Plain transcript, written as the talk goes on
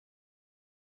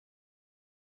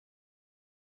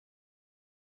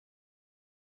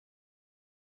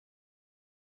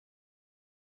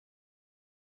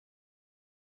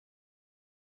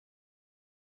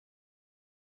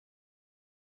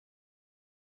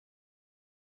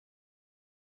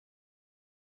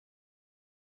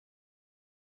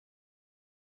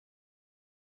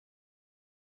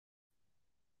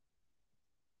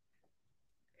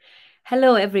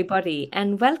Hello, everybody,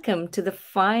 and welcome to the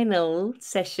final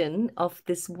session of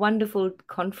this wonderful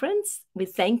conference. We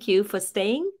thank you for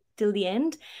staying till the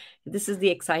end. This is the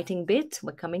exciting bit.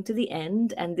 We're coming to the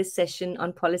end, and this session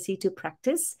on policy to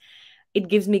practice. It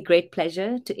gives me great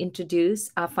pleasure to introduce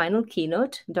our final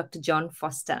keynote, Dr. John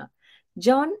Forster.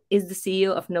 John is the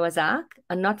CEO of Noah's Ark,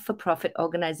 a not for profit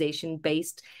organization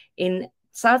based in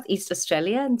Southeast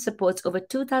Australia and supports over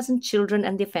 2,000 children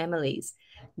and their families.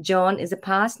 John is a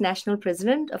past national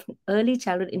president of Early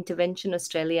Childhood Intervention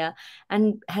Australia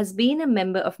and has been a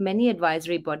member of many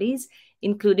advisory bodies,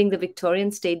 including the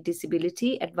Victorian State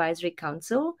Disability Advisory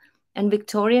Council and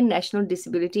Victorian National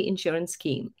Disability Insurance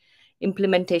Scheme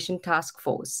Implementation Task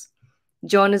Force.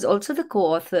 John is also the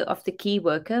co-author of the Key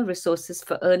Worker Resources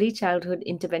for Early Childhood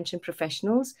Intervention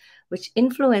Professionals, which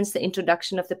influenced the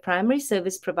introduction of the primary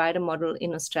service provider model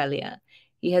in Australia.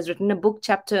 He has written a book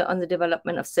chapter on the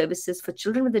development of services for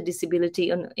children with a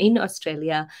disability in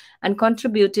Australia and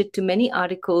contributed to many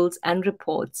articles and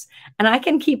reports. And I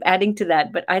can keep adding to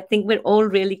that, but I think we're all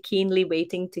really keenly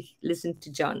waiting to listen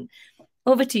to John.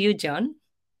 Over to you, John.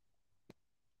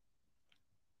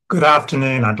 Good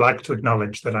afternoon. I'd like to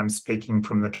acknowledge that I'm speaking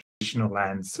from the traditional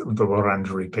lands of the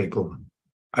Wurundjeri people.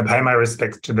 I pay my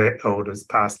respects to their elders,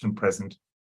 past and present,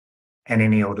 and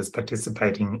any elders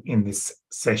participating in this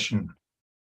session.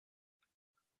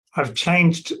 I've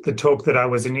changed the talk that I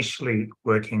was initially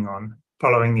working on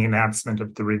following the announcement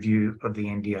of the review of the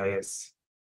NDIS.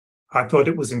 I thought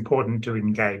it was important to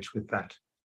engage with that.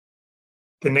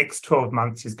 The next 12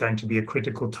 months is going to be a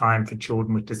critical time for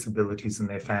children with disabilities and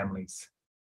their families.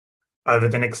 Over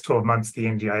the next 12 months, the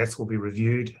NDIS will be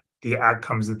reviewed, the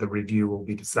outcomes of the review will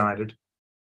be decided,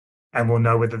 and we'll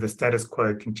know whether the status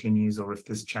quo continues or if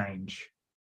there's change.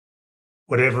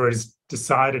 Whatever is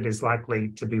decided is likely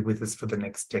to be with us for the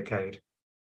next decade.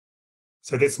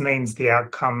 So this means the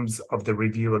outcomes of the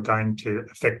review are going to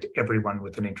affect everyone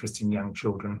with an interest in young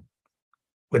children,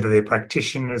 whether they're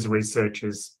practitioners,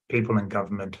 researchers, people in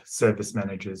government, service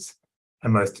managers,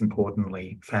 and most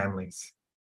importantly, families.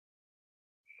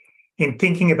 In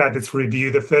thinking about this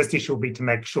review, the first issue will be to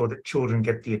make sure that children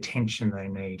get the attention they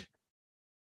need.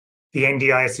 The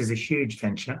NDIS is a huge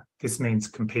venture. This means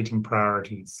competing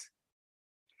priorities.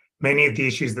 Many of the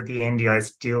issues that the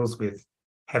NDIS deals with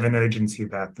have an urgency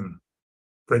about them.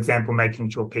 For example,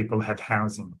 making sure people have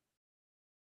housing.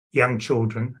 Young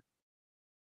children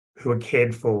who are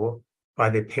cared for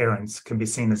by their parents can be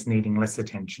seen as needing less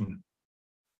attention.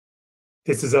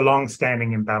 This is a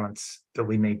long-standing imbalance that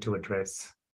we need to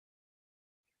address.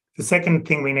 The second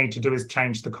thing we need to do is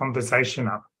change the conversation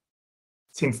up.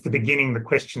 Since the beginning, the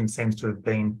question seems to have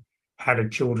been, how do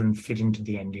children fit into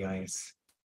the NDIS?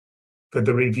 For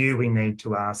the review, we need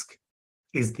to ask,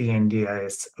 is the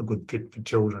NDIS a good fit for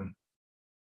children?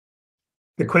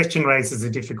 The question raises a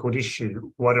difficult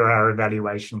issue. What are our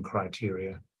evaluation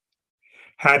criteria?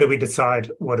 How do we decide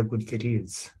what a good fit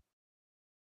is?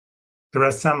 There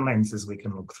are some lenses we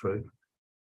can look through.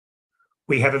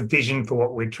 We have a vision for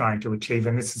what we're trying to achieve,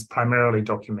 and this is primarily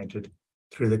documented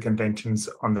through the Conventions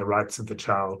on the Rights of the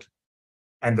Child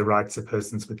and the Rights of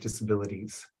Persons with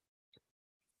Disabilities.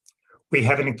 We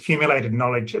have an accumulated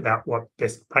knowledge about what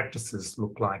best practices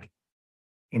look like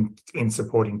in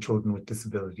supporting children with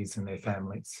disabilities and their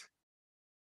families.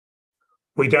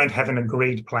 We don't have an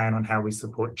agreed plan on how we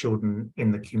support children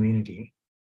in the community,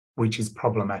 which is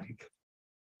problematic.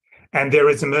 And there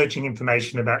is emerging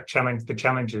information about the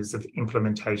challenges of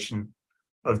implementation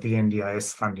of the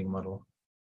NDIS funding model.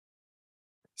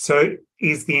 So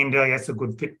is the NDIS a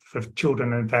good fit for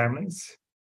children and families?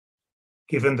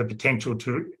 Given the potential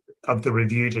of the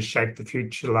review to shape the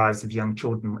future lives of young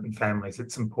children and families,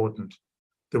 it's important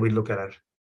that we look at it.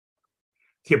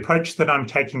 The approach that I'm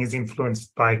taking is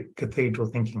influenced by cathedral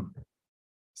thinking.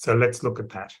 So let's look at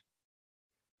that.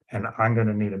 And I'm going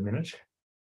to need a minute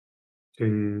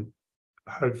to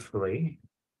hopefully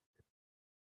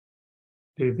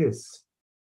do this.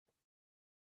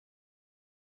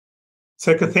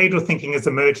 So cathedral thinking has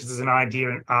emerged as an idea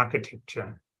in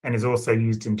architecture and is also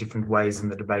used in different ways in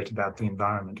the debate about the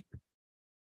environment.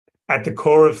 At the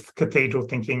core of cathedral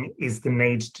thinking is the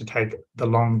need to take the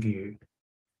long view,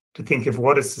 to think of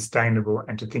what is sustainable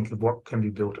and to think of what can be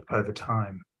built over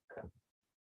time.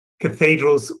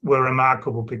 Cathedrals were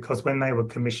remarkable because when they were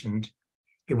commissioned,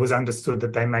 it was understood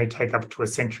that they may take up to a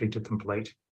century to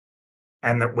complete,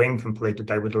 and that when completed,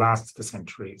 they would last for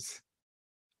centuries.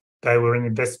 They were an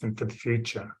investment for the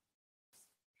future.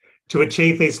 To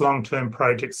achieve these long-term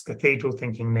projects, cathedral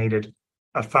thinking needed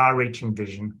a far-reaching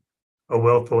vision, a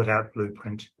well-thought-out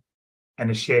blueprint, and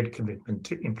a shared commitment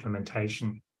to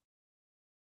implementation.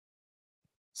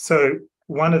 So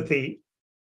one of the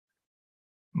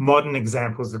modern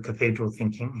examples of cathedral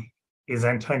thinking is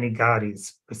Antoni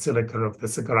Gaudi's Basilica of the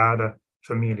Sagrada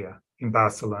Familia in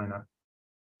Barcelona.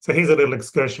 So here's a little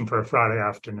excursion for a Friday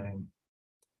afternoon.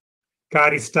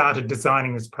 Gaudi started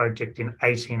designing this project in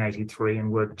 1883 and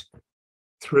worked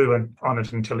through and on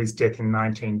it until his death in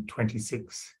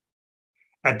 1926.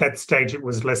 At that stage, it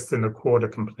was less than a quarter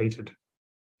completed.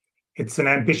 It's an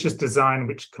ambitious design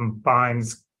which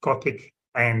combines Gothic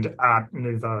and Art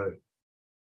Nouveau.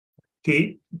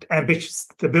 The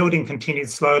building continued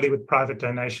slowly with private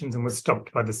donations and was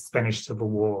stopped by the Spanish Civil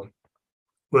War.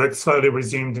 Work slowly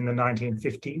resumed in the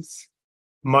 1950s.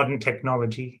 Modern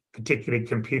technology, particularly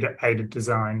computer-aided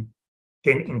design,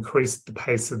 then increased the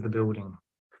pace of the building.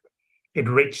 It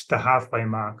reached the halfway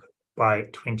mark by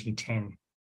 2010.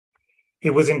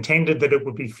 It was intended that it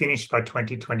would be finished by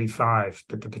 2025,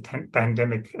 but the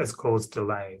pandemic has caused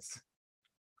delays.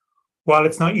 While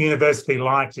it's not universally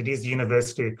liked, it is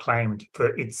universally acclaimed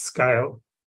for its scale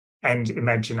and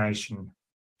imagination,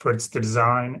 for its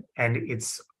design and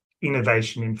its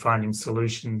innovation in finding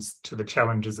solutions to the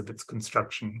challenges of its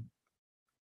construction.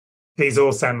 These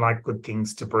all sound like good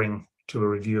things to bring to a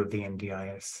review of the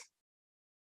NDIS.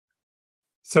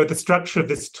 So the structure of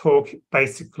this talk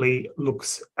basically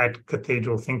looks at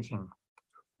cathedral thinking.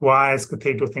 Why is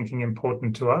cathedral thinking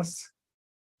important to us?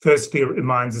 Firstly, it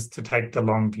reminds us to take the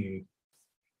long view.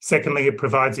 Secondly, it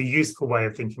provides a useful way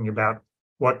of thinking about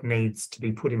what needs to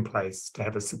be put in place to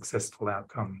have a successful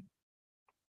outcome.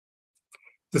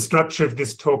 The structure of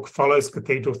this talk follows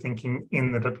cathedral thinking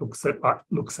in that it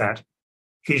looks at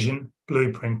vision,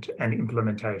 blueprint, and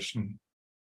implementation.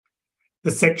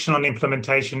 The section on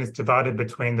implementation is divided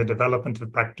between the development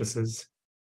of practices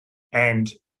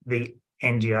and the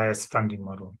NDIS funding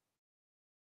model.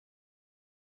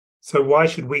 So why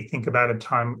should we think about a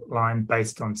timeline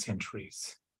based on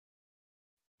centuries?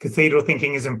 Cathedral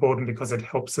thinking is important because it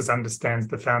helps us understand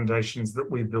the foundations that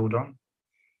we build on,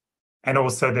 and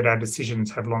also that our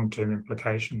decisions have long-term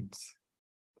implications.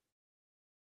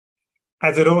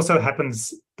 As it also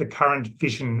happens, the current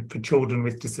vision for children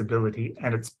with disability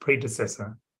and its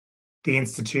predecessor, the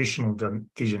institutional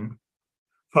vision,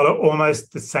 follow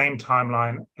almost the same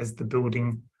timeline as the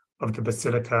building of the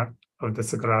Basilica of the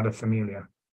Sagrada Familia.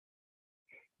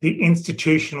 The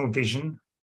institutional vision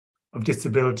of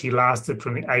disability lasted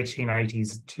from the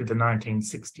 1880s to the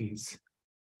 1960s.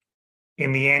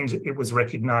 In the end, it was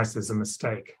recognised as a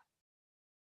mistake.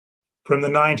 From the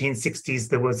 1960s,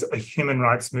 there was a human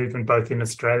rights movement both in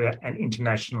Australia and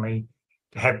internationally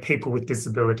to have people with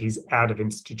disabilities out of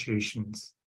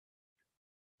institutions.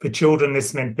 For children,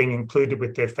 this meant being included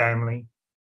with their family,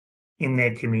 in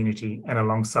their community, and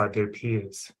alongside their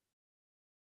peers.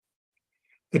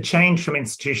 The change from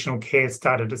institutional care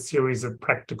started a series of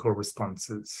practical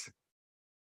responses.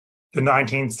 The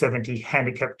 1970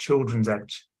 Handicapped Children's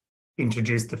Act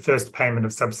introduced the first payment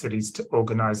of subsidies to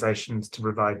organisations to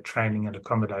provide training and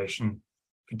accommodation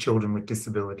for children with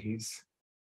disabilities.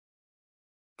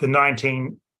 The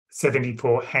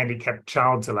 1974 Handicapped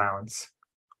Child's Allowance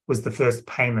was the first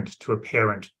payment to a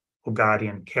parent or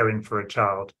guardian caring for a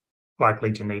child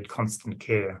likely to need constant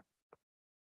care.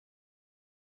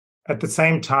 At the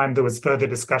same time, there was further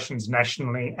discussions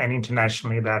nationally and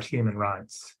internationally about human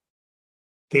rights.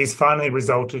 These finally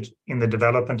resulted in the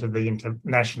development of the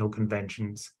international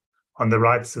conventions on the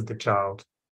rights of the child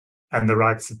and the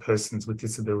rights of persons with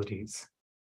disabilities.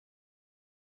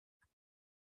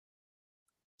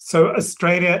 So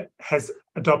Australia has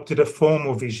adopted a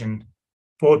formal vision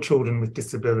for children with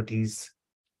disabilities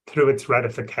through its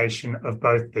ratification of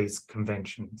both these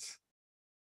conventions.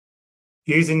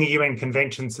 Using the UN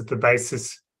conventions as the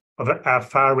basis of our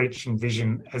far-reaching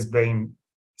vision has been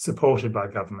supported by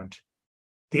government.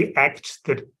 The Act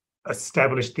that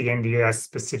established the NDIS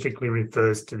specifically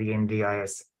refers to the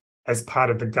NDIS as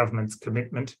part of the government's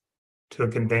commitment to a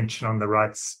convention on the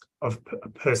rights of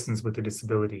persons with a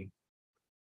disability.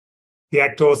 The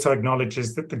Act also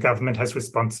acknowledges that the government has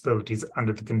responsibilities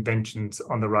under the conventions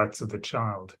on the rights of the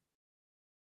child.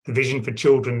 The vision for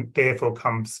children therefore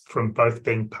comes from both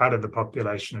being part of the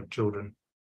population of children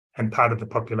and part of the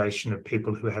population of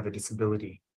people who have a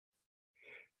disability.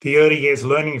 The Early Years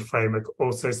Learning Framework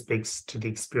also speaks to the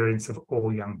experience of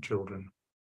all young children.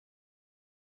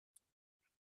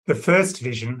 The first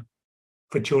vision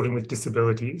for children with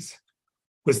disabilities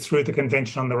was through the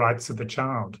Convention on the Rights of the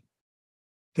Child.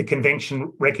 The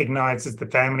Convention recognises the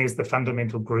family as the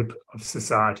fundamental group of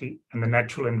society and the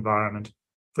natural environment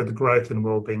for the growth and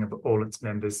well-being of all its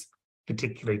members,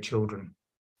 particularly children.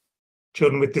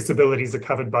 Children with disabilities are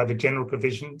covered by the general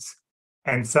provisions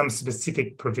and some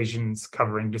specific provisions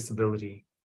covering disability.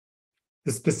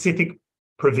 The specific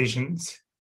provisions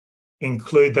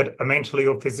include that a mentally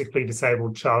or physically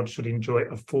disabled child should enjoy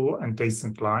a full and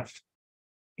decent life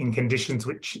in conditions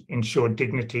which ensure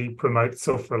dignity, promote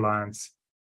self-reliance,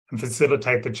 and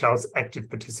facilitate the child's active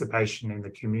participation in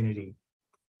the community.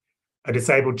 A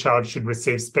disabled child should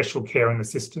receive special care and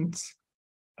assistance,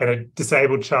 and a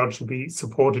disabled child should be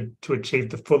supported to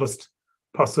achieve the fullest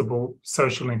possible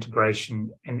social integration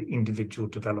and individual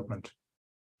development.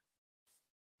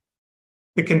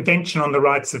 The Convention on the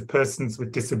Rights of Persons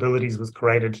with Disabilities was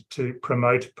created to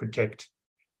promote, protect,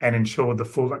 and ensure the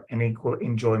full and equal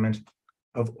enjoyment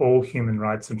of all human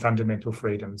rights and fundamental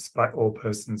freedoms by all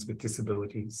persons with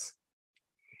disabilities.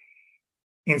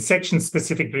 In sections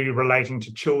specifically relating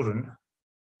to children,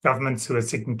 governments who are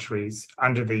signatories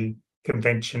under the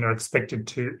Convention are expected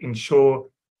to ensure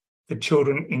that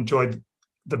children enjoy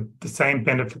the same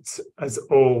benefits as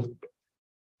all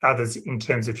others in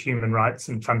terms of human rights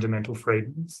and fundamental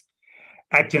freedoms,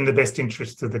 act in the best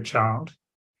interests of the child,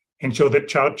 ensure that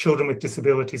children with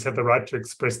disabilities have the right to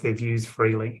express their views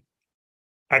freely,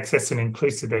 access an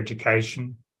inclusive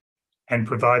education, and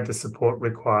provide the support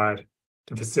required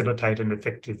to facilitate an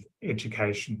effective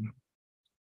education.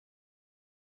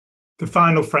 The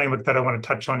final framework that I want to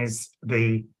touch on is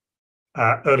the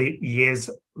early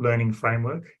years learning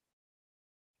framework.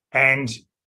 And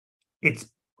it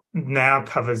now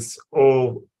covers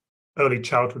all early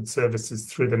childhood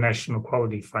services through the National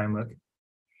Quality Framework.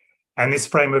 And this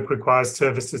framework requires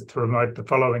services to promote the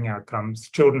following outcomes.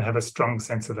 Children have a strong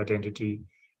sense of identity.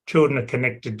 Children are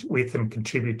connected with and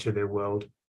contribute to their world.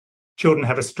 Children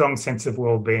have a strong sense of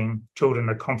well-being. Children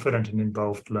are confident and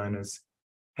involved learners.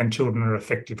 And children are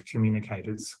effective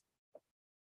communicators.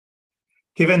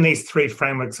 Given these three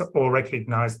frameworks are all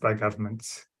recognised by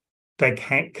governments, they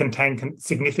contain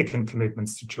significant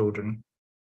commitments to children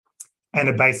and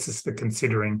a basis for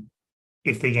considering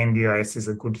if the NDIS is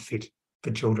a good fit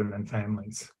for children and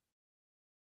families.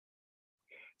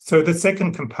 So the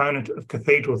second component of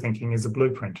cathedral thinking is a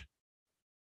blueprint.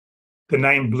 The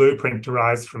name blueprint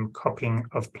derives from copying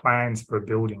of plans for a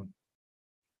building.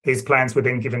 These plans were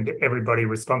then given to everybody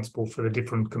responsible for the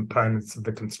different components of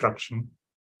the construction.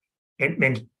 It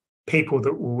meant people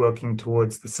that were working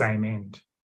towards the same end.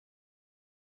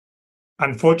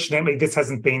 Unfortunately, this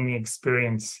hasn't been the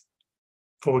experience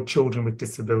for children with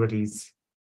disabilities.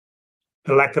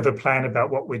 The lack of a plan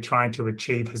about what we're trying to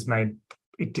achieve has made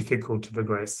it difficult to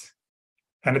progress,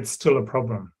 and it's still a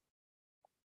problem.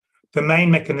 The main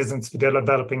mechanisms for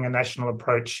developing a national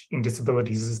approach in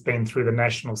disabilities has been through the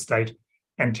national, state,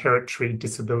 and territory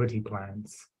disability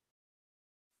plans.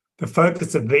 The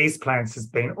focus of these plans has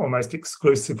been almost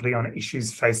exclusively on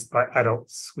issues faced by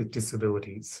adults with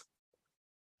disabilities.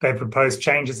 They propose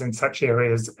changes in such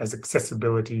areas as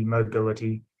accessibility,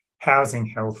 mobility, housing,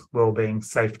 health, wellbeing,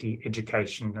 safety,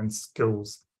 education, and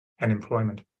skills and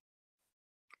employment.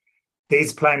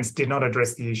 These plans did not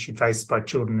address the issue faced by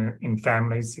children in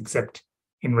families, except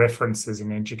in references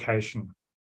in education.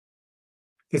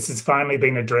 This has finally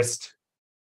been addressed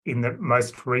in the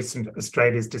most recent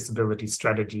Australia's Disability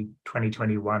Strategy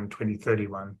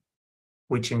 2021-2031,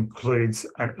 which includes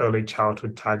an early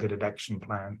childhood targeted action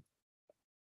plan.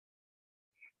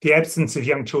 The absence of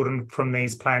young children from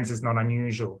these plans is not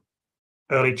unusual.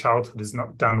 Early childhood is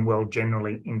not done well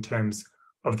generally in terms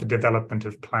of the development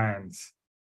of plans.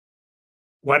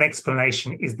 One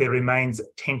explanation is there remains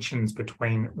tensions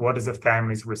between what is a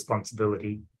family's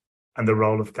responsibility and the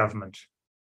role of government.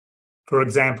 For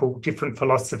example, different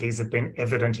philosophies have been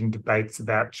evident in debates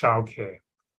about childcare.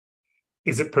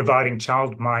 Is it providing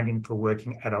child minding for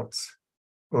working adults,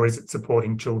 or is it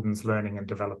supporting children's learning and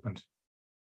development?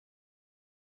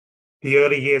 The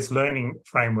early years learning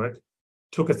framework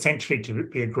took a century to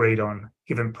be agreed on,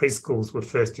 given preschools were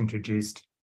first introduced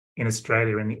in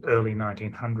Australia in the early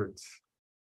 1900s.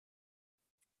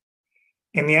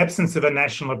 In the absence of a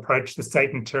national approach, the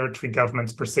state and territory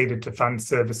governments proceeded to fund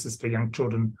services for young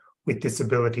children with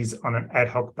disabilities on an ad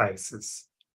hoc basis.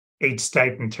 Each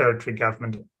state and territory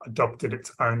government adopted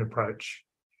its own approach.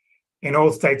 In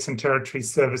all states and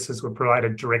territories, services were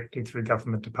provided directly through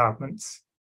government departments.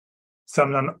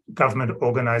 Some non-government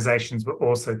organisations were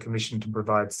also commissioned to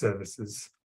provide services,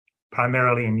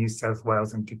 primarily in New South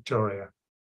Wales and Victoria.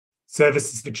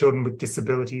 Services for children with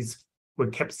disabilities were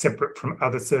kept separate from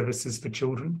other services for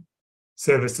children.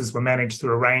 Services were managed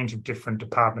through a range of different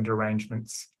department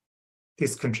arrangements.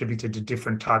 This contributed to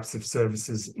different types of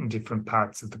services in different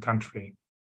parts of the country.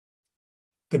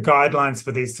 The guidelines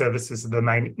for these services are the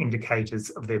main indicators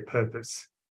of their purpose.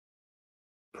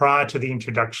 Prior to the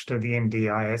introduction of the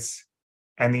NDIS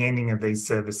and the ending of these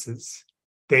services,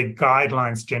 Their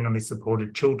guidelines generally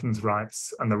supported children's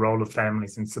rights and the role of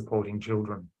families in supporting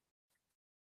children.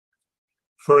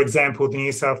 For example, the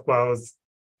New South Wales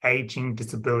Ageing,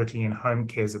 Disability and Home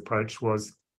Cares approach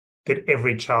was that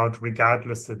every child,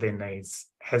 regardless of their needs,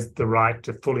 has the right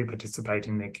to fully participate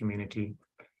in their community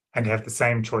and have the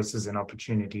same choices and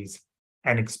opportunities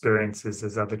and experiences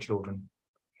as other children.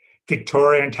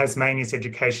 Victoria and Tasmania's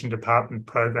Education Department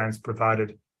programs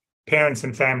provided parents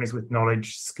and families with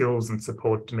knowledge, skills and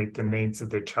support to meet the needs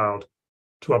of their child,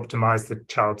 to optimise the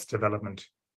child's development,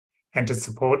 and to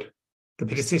support the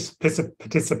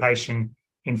participation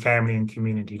in family and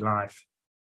community life.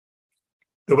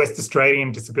 The West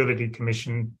Australian Disability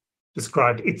Commission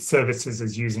described its services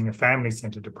as using a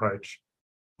family-centred approach,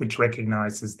 which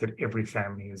recognises that every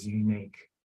family is unique.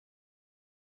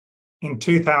 In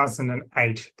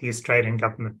 2008, the Australian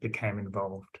government became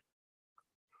involved.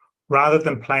 Rather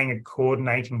than playing a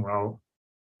coordinating role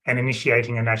and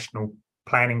initiating a national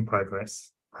planning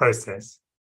process,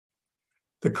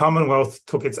 the Commonwealth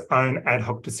took its own ad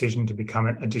hoc decision to become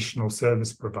an additional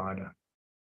service provider.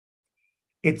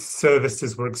 Its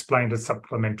services were explained as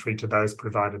supplementary to those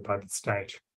provided by the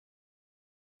state.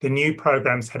 The new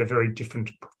programs had a very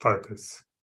different focus.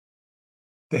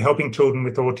 The Helping Children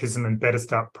with Autism and Better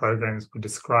Start programs were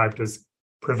described as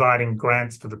providing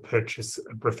grants for the purchase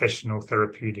of professional,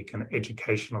 therapeutic and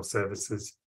educational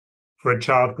services for a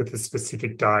child with a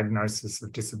specific diagnosis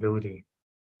of disability.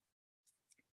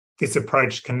 This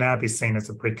approach can now be seen as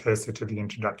a precursor to the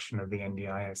introduction of the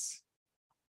NDIS.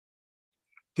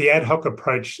 The ad hoc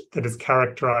approach that has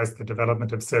characterised the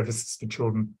development of services for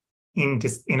children in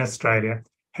Australia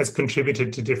has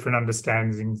contributed to different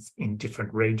understandings in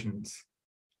different regions.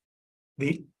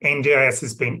 The NDIS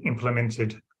has been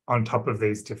implemented on top of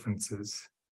these differences.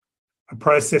 A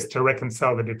process to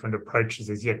reconcile the different approaches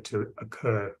is yet to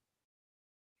occur.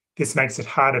 This makes it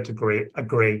harder to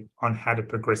agree on how to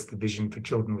progress the vision for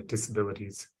children with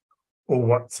disabilities, or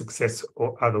what success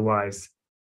or otherwise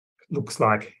looks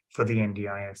like for the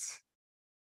NDIS.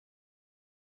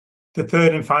 The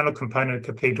third and final component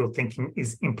of cathedral thinking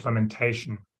is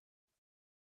implementation.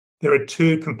 There are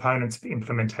two components of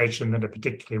implementation that are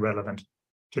particularly relevant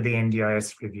to the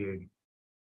NDIS review.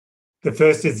 The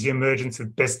first is the emergence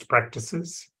of best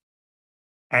practices,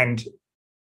 and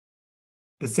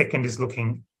the second is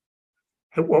looking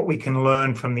at what we can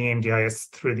learn from the NDIS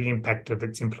through the impact of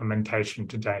its implementation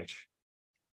to date.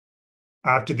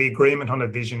 After the agreement on a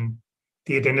vision,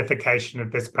 the identification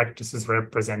of best practices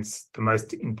represents the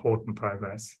most important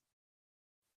progress.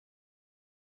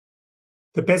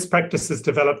 The best practices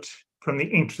developed from the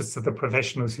interests of the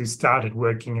professionals who started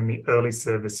working in the early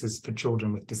services for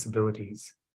children with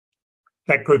disabilities.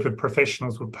 That group of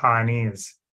professionals were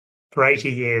pioneers. For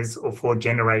 80 years or 4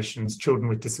 generations, children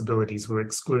with disabilities were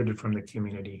excluded from the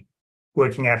community.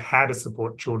 Working out how to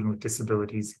support children with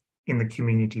disabilities in the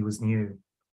community was new.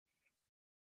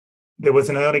 There was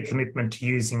an early commitment to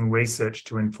using research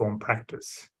to inform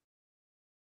practice.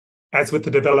 As with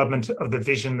the development of the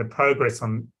vision, the progress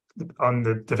on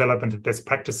the development of best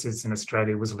practices in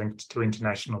Australia was linked to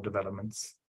international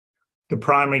developments. The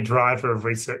primary driver of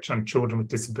research on children with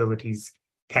disabilities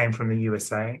came from the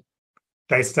USA.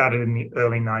 They started in the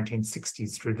early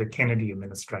 1960s through the Kennedy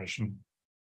administration.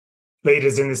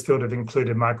 Leaders in this field have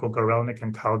included Michael Gorelnik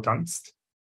and Carl Dunst.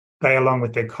 They, along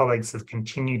with their colleagues, have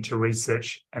continued to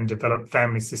research and develop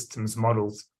family systems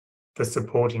models for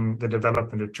supporting the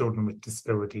development of children with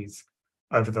disabilities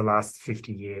over the last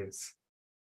 50 years.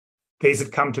 These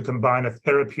have come to combine a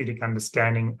therapeutic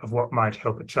understanding of what might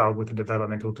help a child with a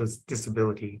developmental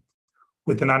disability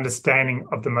with an understanding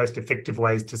of the most effective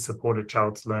ways to support a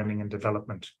child's learning and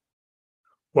development.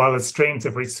 While the streams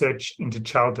of research into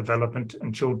child development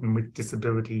and children with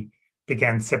disability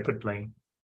began separately,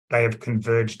 they have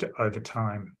converged over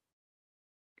time.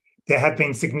 There have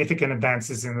been significant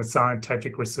advances in the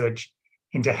scientific research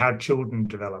into how children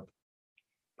develop.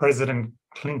 President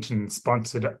Clinton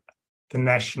sponsored the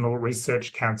National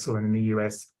Research Council in the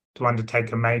US to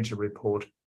undertake a major report,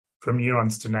 From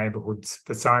Neurons to Neighbourhoods,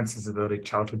 The Sciences of Early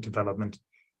Childhood Development,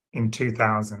 in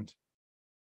 2000.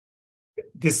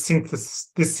 This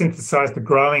synthesised the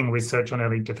growing research on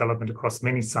early development across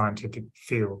many scientific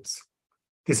fields.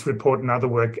 This report and other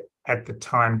work at the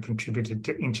time contributed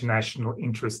to international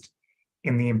interest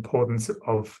in the importance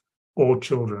of all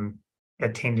children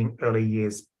attending early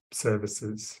years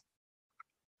services.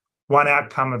 One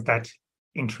outcome of that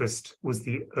interest was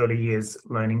the Early Years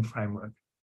Learning Framework.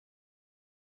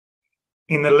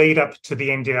 In the lead up to the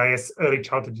NDIS, Early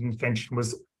Childhood Intervention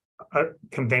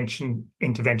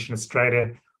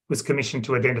Australia was commissioned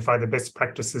to identify the best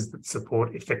practices that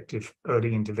support effective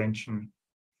early intervention.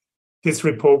 This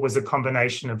report was a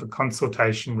combination of a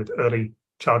consultation with early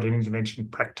childhood intervention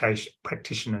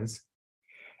practitioners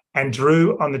and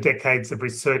drew on the decades of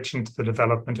research into the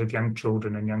development of young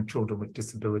children and young children with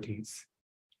disabilities.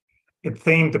 It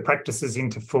themed the practices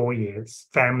into 4 years: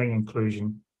 family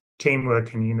inclusion,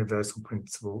 teamwork, and universal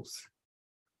principles.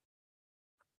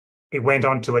 It went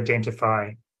on to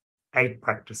identify 8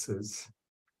 practices.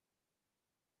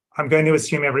 I'm going to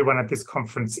assume everyone at this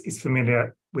conference is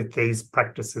familiar with these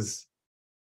practices.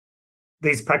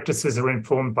 These practices are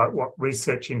informed by what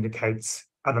research indicates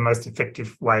are the most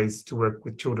effective ways to work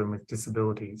with children with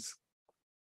disabilities.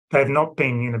 They have not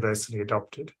been universally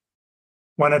adopted.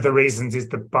 One of the reasons is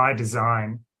that by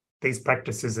design, these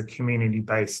practices are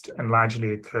community-based and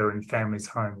largely occur in families'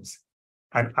 homes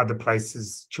and other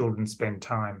places children spend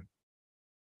time.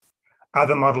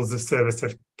 Other models of service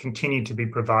have continued to be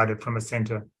provided from a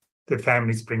centre that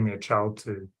families bring their child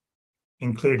to,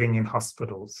 including in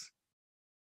hospitals.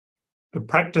 The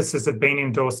practices have been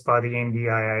endorsed by the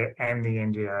NDIA and the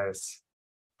NDIS.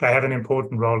 They have an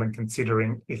important role in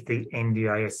considering if the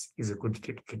NDIS is a good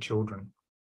fit for children.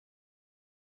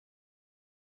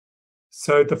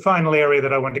 So the final area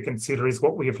that I want to consider is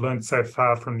what we have learned so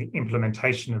far from the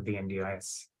implementation of the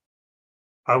NDIS.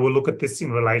 I will look at this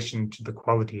in relation to the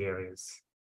quality areas.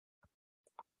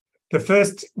 The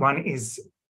first one is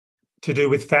to do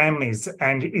with families,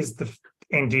 and is the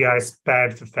NDIS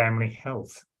bad for family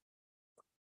health?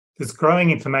 There's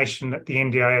growing information that the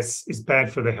NDIS is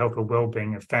bad for the health or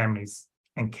well-being of families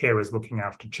and carers looking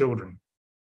after children.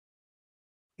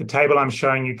 The table I'm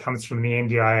showing you comes from the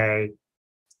NDIA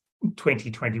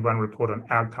 2021 report on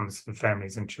outcomes for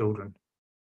families and children.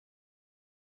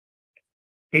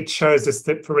 It shows us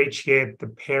that for each year, the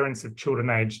parents of children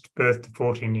aged birth to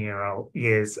 14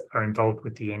 years are involved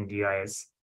with the NDIS.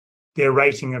 Their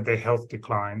rating of their health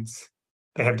declines.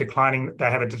 They have a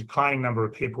declining number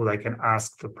of people they can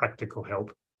ask for practical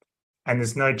help, and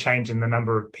there's no change in the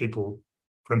number of people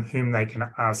from whom they can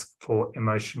ask for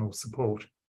emotional support.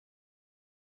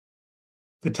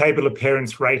 The table of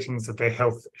parents' ratings of their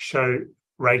health show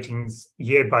ratings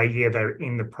year by year they're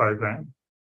in the program.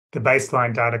 The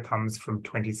baseline data comes from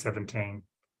 2017.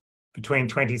 Between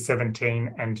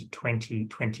 2017 and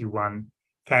 2021,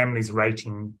 families'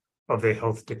 rating of their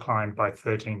health declined by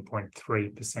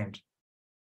 13.3%.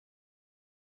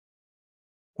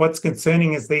 What's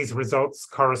concerning is these results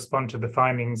correspond to the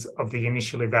findings of the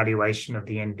initial evaluation of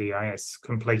the NDIS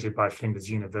completed by Flinders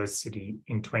University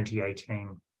in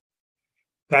 2018.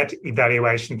 That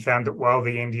evaluation found that while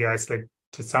the NDIS led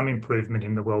to some improvement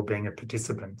in the wellbeing of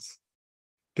participants,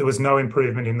 there was no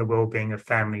improvement in the wellbeing of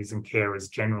families and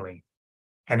carers generally,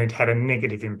 and it had a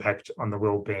negative impact on the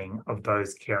wellbeing of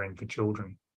those caring for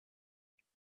children.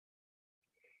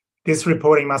 This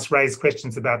reporting must raise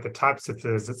questions about the types of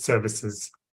services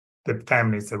that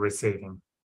families are receiving.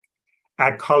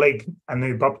 Our colleague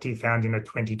Anoo Bhopti found in a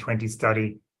 2020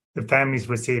 study that families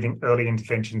receiving early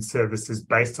intervention services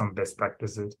based on best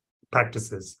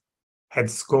practices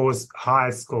had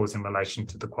higher scores in relation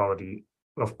to the quality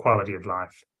of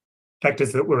life.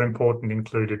 Factors that were important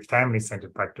included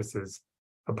family-centred practices,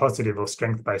 a positive or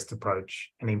strength-based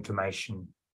approach, and information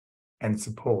and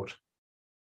support.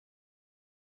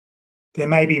 There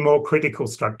may be more critical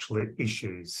structural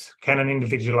issues. Can an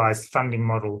individualised funding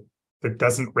model that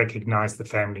doesn't recognise the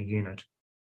family unit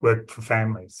work for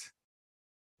families?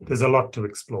 There's a lot to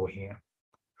explore here.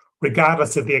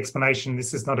 Regardless of the explanation,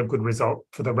 this is not a good result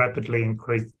for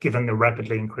given the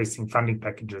rapidly increasing funding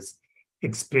packages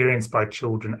experienced by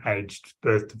children aged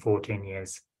birth to 14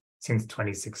 years since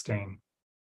 2016.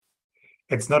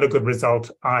 It's not a good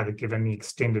result either, given the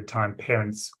extended time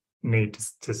parents need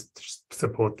to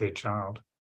support their child.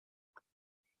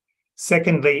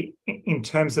 Secondly, in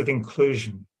terms of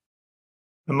inclusion,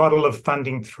 the model of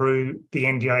funding through the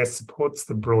NDIS supports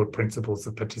the broad principles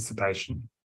of participation.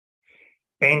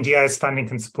 NDIS funding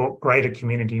can support greater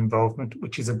community involvement,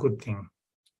 which is a good thing.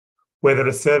 Whether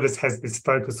a service has this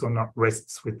focus or not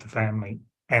rests with the family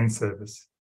and service.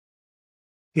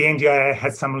 The NDIA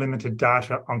has some limited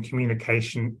data on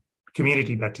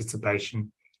community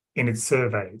participation in its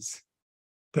surveys.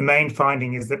 The main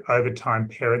finding is that over time,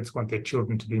 parents want their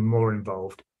children to be more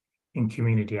involved in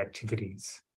community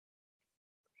activities.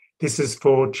 This is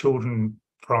for children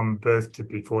from birth to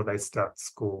before they start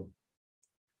school.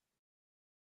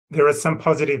 There are some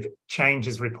positive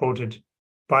changes reported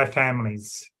by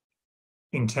families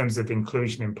in terms of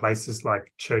inclusion in places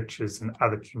like churches and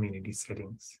other community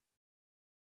settings.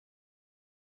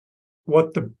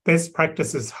 What the best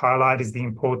practices highlight is the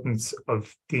importance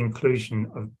of the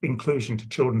inclusion to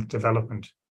children's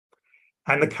development.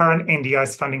 And the current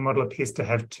NDIS funding model appears to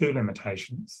have two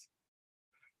limitations.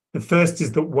 The first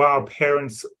is that while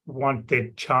parents want their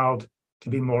child to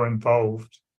be more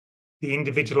involved, the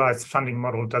individualised funding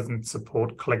model doesn't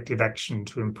support collective action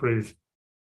to improve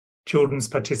children's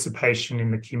participation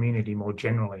in the community more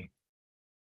generally.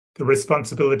 The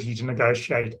responsibility to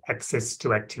negotiate access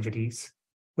to activities,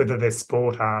 whether they're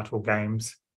sport, art, or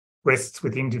games, rests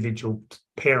with individual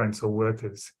parents or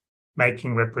workers,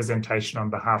 making representation on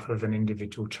behalf of an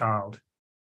individual child.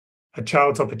 A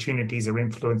child's opportunities are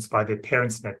influenced by their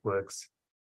parents' networks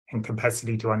and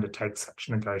capacity to undertake such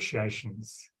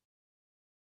negotiations.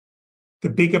 The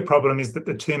bigger problem is that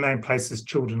the two main places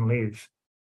children live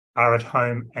are at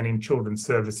home and in children's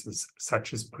services,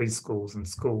 such as preschools and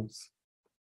schools.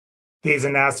 These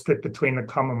are now split between the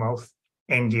Commonwealth,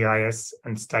 NDIS,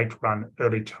 and state-run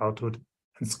early childhood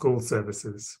and school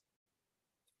services.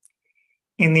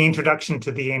 In the introduction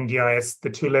to the NDIS,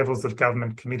 the two levels of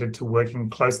government committed to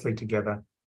working closely together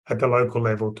at the local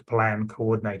level to plan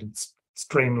coordinated,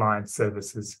 streamlined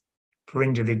services for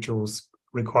individuals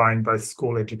requiring both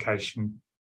school education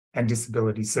and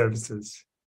disability services.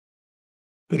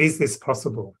 But is this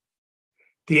possible?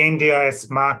 The NDIS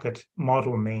market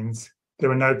model means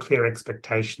there are no clear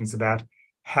expectations about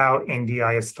how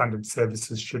NDIS funded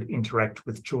services should interact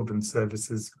with children's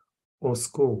services or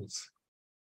schools.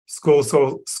 Schools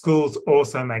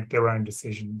also make their own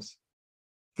decisions.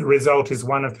 The result is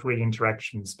one of three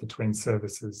interactions between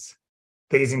services.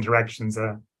 These interactions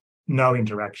are no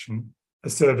interaction, a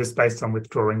service based on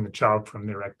withdrawing the child from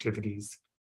their activities,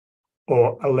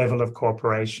 or a level of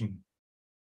cooperation.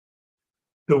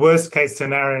 The worst case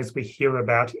scenarios we hear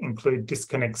about include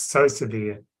disconnects so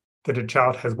severe that a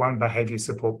child has one behaviour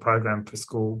support program for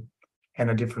school and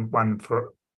a different one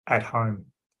for at home.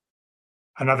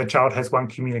 Another child has one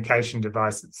communication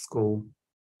device at school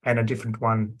and a different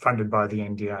one funded by the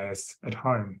NDIS at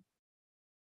home.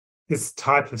 This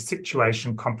type of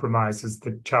situation compromises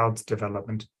the child's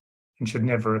development and should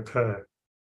never occur.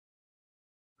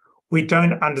 We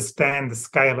don't understand the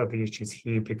scale of the issues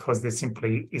here because there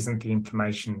simply isn't the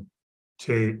information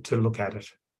to look at it.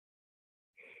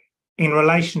 In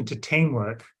relation to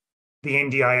teamwork, the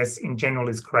NDIS in general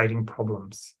is creating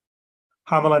problems.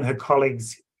 Hummel and her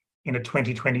colleagues in a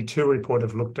 2022 report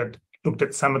have looked at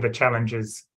some of the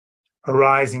challenges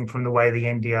arising from the way the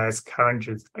NDIS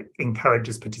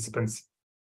encourages participants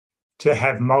to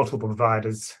have multiple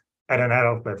providers at an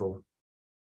adult level.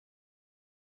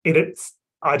 It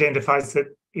identifies that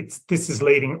this is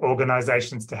leading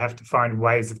organisations to have to find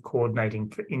ways of coordinating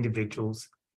for individuals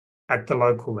at the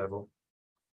local level.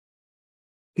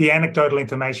 The anecdotal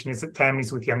information is that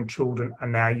families with young children are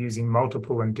now using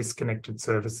multiple and disconnected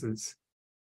services,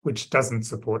 which doesn't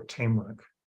support teamwork.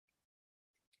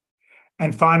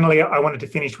 And finally, I wanted to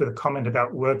finish with a comment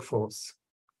about workforce.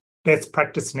 Best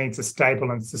practice needs a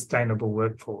stable and sustainable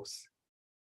workforce.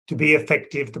 To be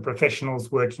effective, the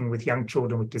professionals working with young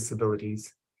children with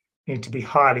disabilities need to be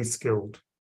highly skilled.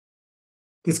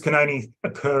 This can only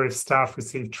occur if staff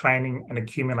receive training and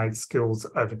accumulate skills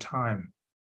over time.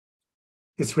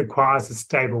 This requires a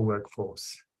stable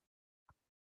workforce.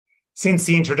 Since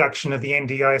the introduction of the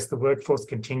NDIS, the workforce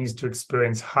continues to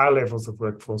experience high levels of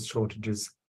workforce shortages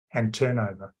and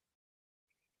turnover.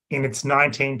 In its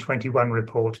 1921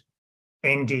 report,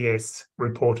 NDS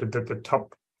reported that the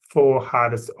top 4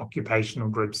 hardest occupational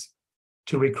groups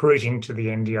to recruiting to the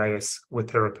NDIS were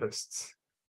therapists.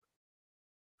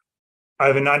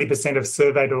 Over 90% of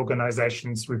surveyed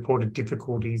organisations reported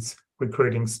difficulties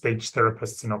recruiting speech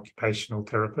therapists and occupational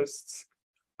therapists.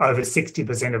 Over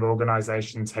 60% of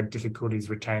organisations had difficulties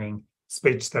retaining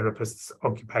speech therapists,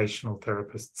 occupational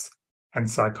therapists, and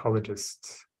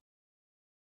psychologists.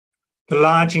 The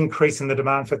large increase in the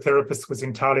demand for therapists was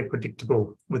entirely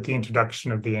predictable with the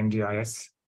introduction of the NDIS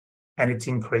and its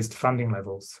increased funding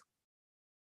levels.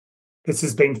 This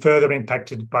has been further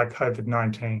impacted by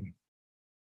COVID-19.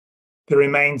 There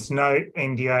remains no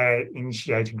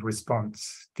NDIA-initiated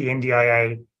response. The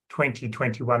NDIA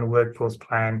 2021 Workforce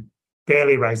Plan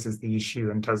barely raises the issue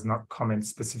and does not comment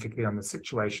specifically on the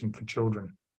situation for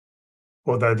children,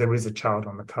 although there is a child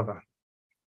on the cover.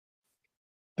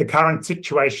 The current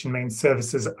situation means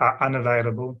services are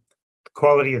unavailable, the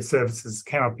quality of services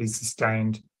cannot be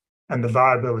sustained, and the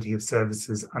viability of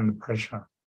services under pressure.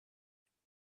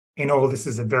 In all, this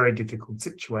is a very difficult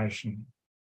situation.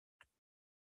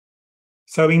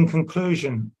 So in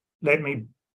conclusion, let me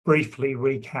briefly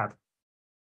recap.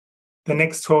 The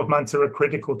next 12 months are a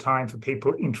critical time for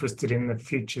people interested in the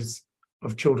futures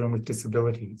of children with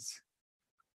disabilities.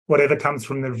 Whatever comes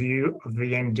from the review of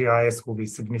the NDIS will be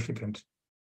significant.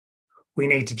 We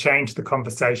need to change the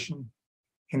conversation,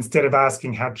 Instead of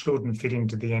asking how children fit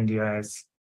into the NDIS,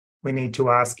 we need to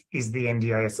ask, is the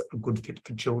NDIS a good fit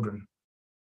for children?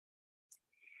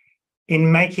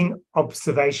 In making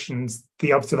observations,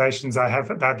 the observations I have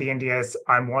about the NDIS,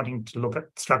 I'm wanting to look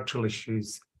at structural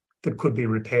issues that could be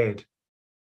repaired.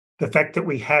 The fact that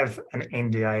we have an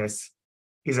NDIS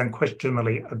is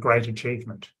unquestionably a great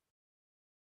achievement.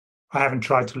 I haven't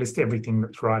tried to list everything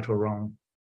that's right or wrong.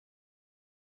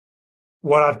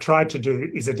 What I've tried to do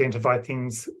is identify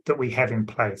things that we have in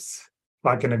place,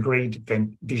 like an agreed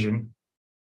vision,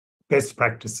 best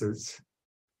practices,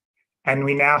 and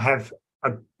we now have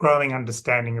a growing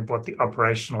understanding of what the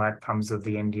operational outcomes of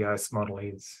the NDIS model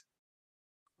is.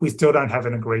 We still don't have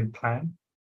an agreed plan.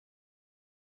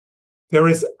 There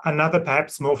is another,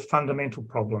 perhaps more fundamental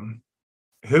problem.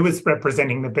 Who is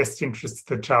representing the best interests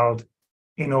of the child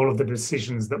in all of the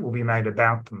decisions that will be made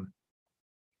about them?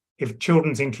 If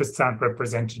children's interests aren't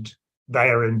represented, they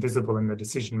are invisible in the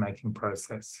decision-making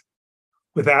process.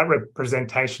 Without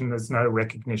representation, there's no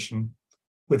recognition.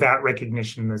 Without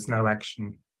recognition, there's no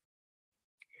action.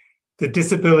 The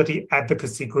disability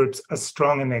advocacy groups are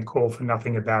strong in their call for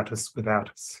nothing about us without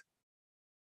us.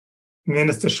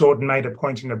 Minister Shorten made a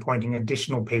point in appointing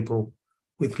additional people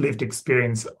with lived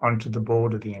experience onto the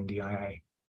board of the NDIA.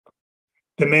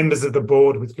 The members of the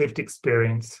board with lived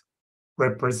experience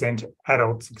represent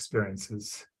adults'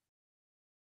 experiences.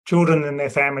 Children and their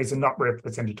families are not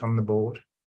represented on the board.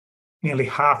 Nearly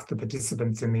half the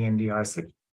participants in the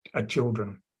NDIA are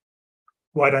children.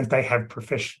 Why don't they have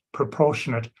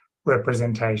proportionate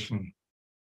representation?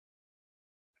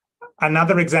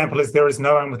 Another example is there is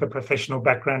no one with a professional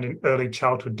background in early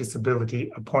childhood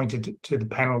disability appointed to the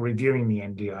panel reviewing the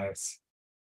NDIS.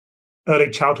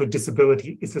 Early childhood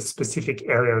disability is a specific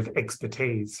area of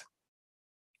expertise.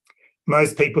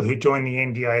 Most people who join the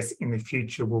NDIS in the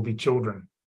future will be children.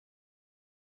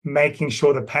 Making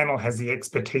sure the panel has the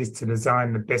expertise to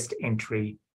design the best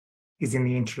entry is in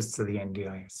the interests of the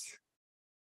NDIS.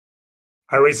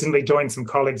 I recently joined some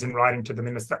colleagues in writing to the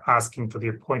Minister asking for the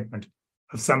appointment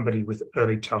of somebody with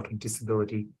early childhood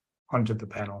disability onto the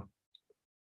panel.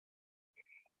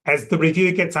 As the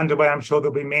review gets underway, I'm sure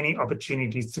there'll be many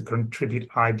opportunities to contribute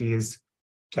ideas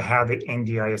to how the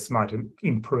NDIS might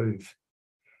improve.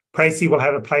 PRECI will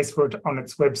have a place for it on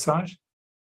its website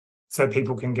so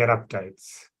people can get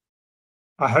updates.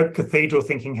 I hope cathedral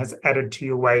thinking has added to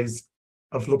your ways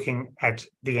of looking at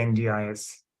the NDIS.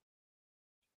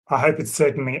 I hope it's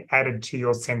certainly added to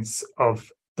your sense of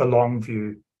the long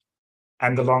view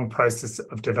and the long process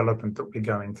of development that we're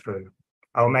going through.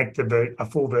 I'll make a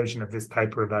full version of this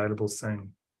paper available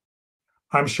soon.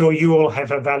 I'm sure you all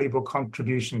have a valuable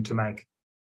contribution to make.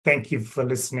 Thank you for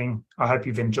listening. I hope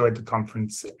you've enjoyed the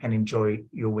conference and enjoy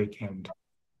your weekend.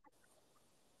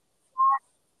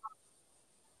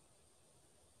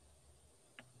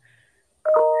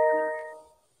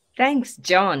 Thanks,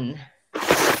 John.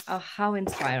 Oh, how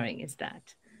inspiring is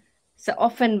that? So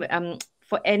often,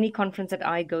 for any conference that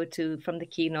I go to from the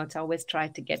keynotes, I always try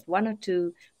to get one or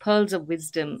two pearls of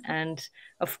wisdom. And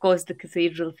of course, the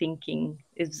cathedral thinking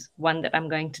is one that I'm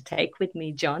going to take with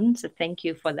me, John. So thank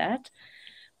you for that.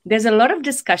 There's a lot of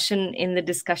discussion in the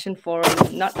discussion forum.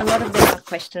 Not a lot of them are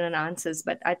question and answers,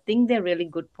 but I think they're really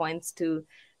good points to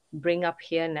bring up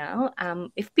here now.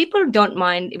 If people don't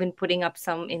mind even putting up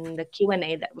some in the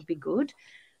Q&A, that would be good.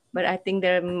 But I think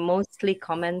there are mostly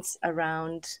comments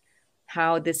around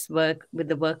how this work with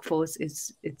the workforce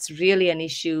it's really an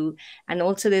issue. And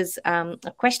also there's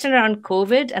a question around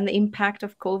COVID and the impact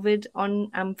of COVID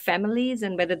on families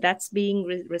and whether that's being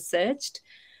researched.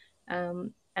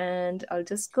 And I'll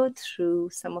just go through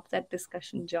some of that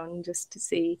discussion, John, just to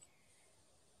see.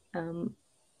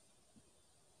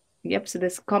 Yep, so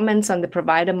there's comments on the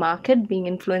provider market being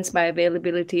influenced by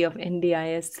availability of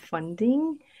NDIS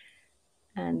funding.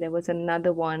 And there was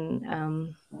another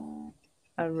one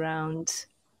around,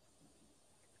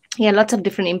 lots of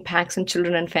different impacts on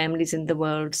children and families in the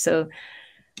world. So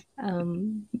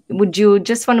would you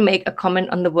just want to make a comment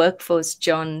on the workforce,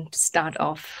 John, to start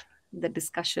off the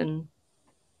discussion?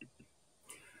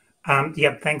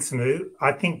 Thanks, Anoo.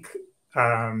 I think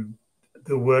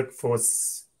the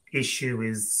workforce issue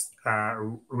is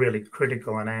really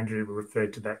critical, and Andrew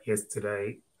referred to that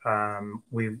yesterday.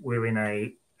 We're in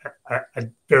a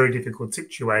very difficult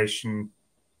situation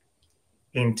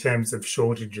in terms of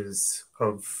shortages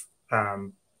of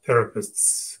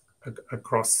therapists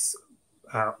across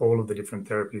all of the different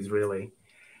therapies, really.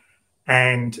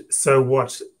 And so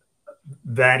what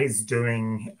that is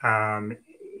doing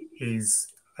is,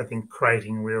 I think,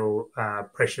 creating real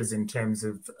pressures in terms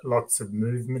of lots of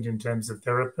movement in terms of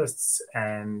therapists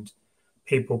and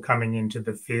people coming into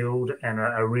the field and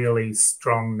a really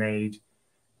strong need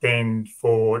then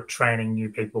for training new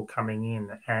people coming in,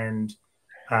 and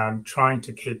trying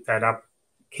to keep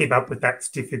up with that's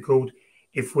difficult.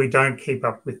 If we don't keep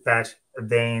up with that,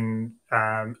 then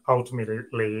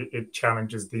ultimately it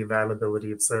challenges the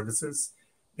availability of services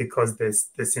because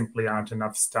there simply aren't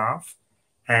enough staff,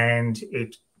 and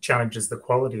it challenges the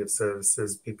quality of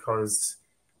services because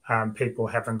people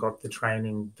haven't got the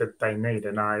training that they need.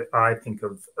 And I think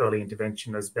of early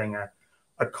intervention as being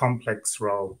a complex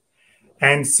role.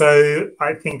 And so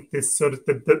I think this sort of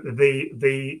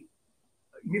the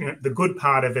good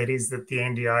part of it is that the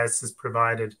NDIS has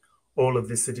provided all of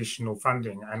this additional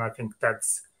funding, and I think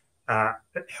that's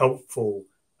helpful,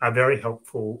 very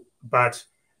helpful. But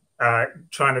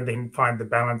trying to then find the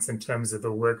balance in terms of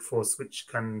a workforce which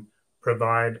can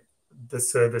provide the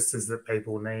services that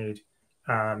people need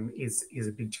is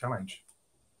a big challenge.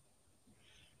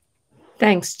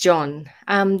 Thanks, John.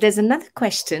 There's another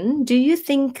question. Do you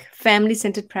think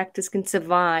family-centered practice can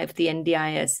survive the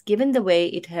NDIS, given the way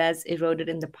it has eroded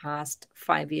in the past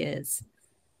 5 years?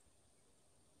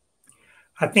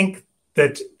 I think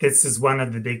that this is one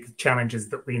of the big challenges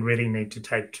that we really need to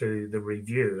take to the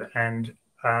review. And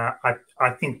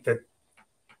I think that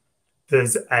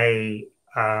there's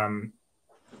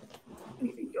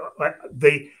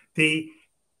the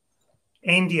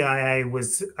NDIA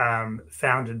was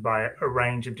founded by a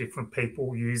range of different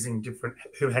people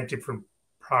who had different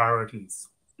priorities.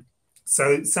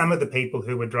 So some of the people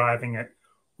who were driving it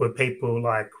were people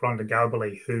like Rhonda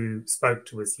Galbally, who spoke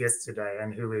to us yesterday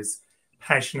and who is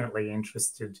passionately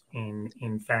interested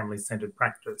in family-centred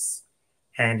practice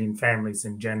and in families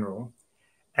in general.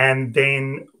 And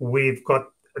then we've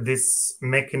got this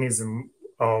mechanism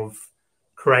of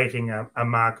creating a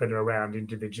market around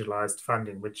individualised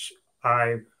funding, which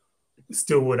I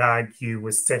still would argue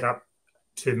was set up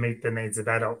to meet the needs of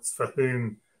adults for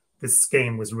whom this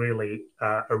scheme was really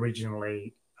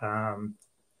originally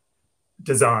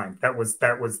designed. That was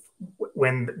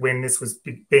when this was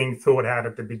being thought out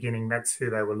at the beginning. That's who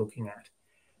they were looking at,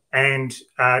 and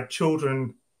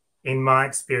children, in my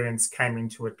experience, came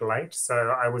into it late. So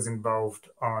I was involved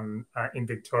in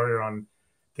Victoria on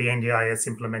the NDIS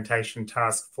implementation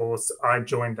task force. I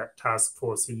joined that task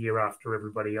force a year after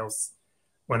everybody else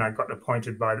when I got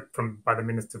appointed by the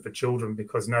Minister for Children,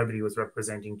 because nobody was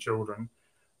representing children.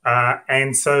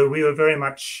 And so we were very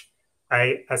much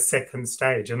a second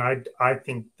stage. And I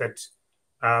think that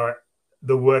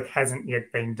the work hasn't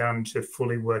yet been done to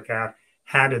fully work out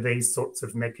how do these sorts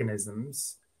of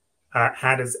mechanisms,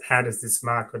 how does this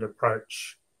market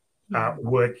approach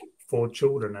work for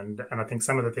children. And I think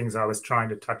some of the things I was trying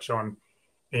to touch on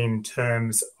in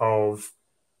terms of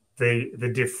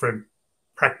the different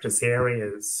practice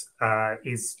areas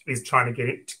is trying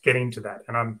to get into that.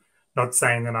 And I'm not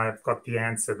saying that I've got the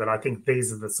answer, but I think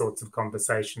these are the sorts of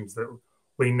conversations that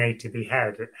we need to be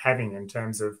having in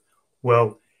terms of,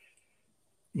 well,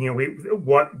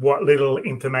 what little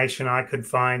information I could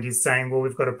find is saying, well,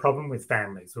 we've got a problem with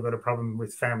families. We've got a problem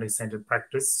with family-centred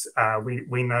practice.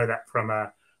 We know that from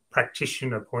a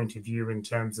practitioner point of view in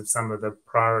terms of some of the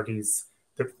priorities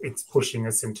that it's pushing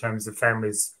us in terms of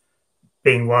families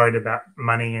being worried about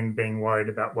money and being worried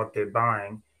about what they're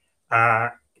buying.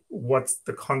 What's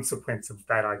the consequence of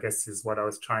that, I guess, is what I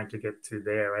was trying to get to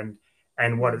there.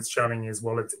 And what it's showing is,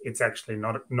 well, it's actually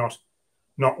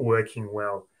not working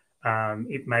well.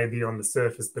 It may be on the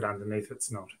surface, but underneath it's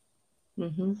not.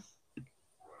 Mm-hmm.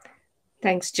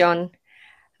 Thanks, John.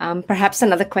 Perhaps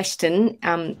another question.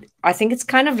 I think it's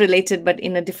kind of related, but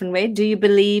in a different way. Do you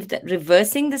believe that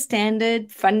reversing the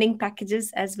standard funding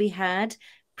packages as we had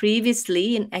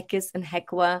previously in ECIS and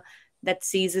HECWA that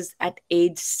ceases at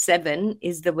age 7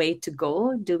 is the way to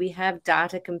go? Do we have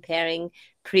data comparing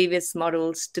previous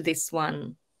models to this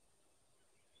one?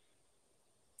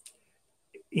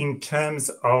 In terms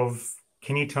of,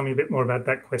 can you tell me a bit more about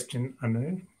that question,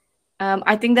 Anoo?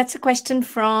 I think that's a question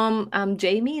from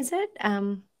Jamie, is it?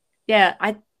 Yeah,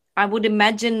 I would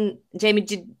imagine, Jamie,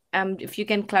 if you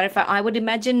can clarify, I would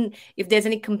imagine if there's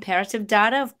any comparative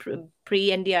data of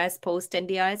pre-NDIS,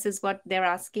 post-NDIS is what they're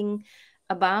asking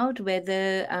about,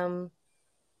 whether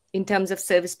in terms of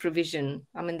service provision.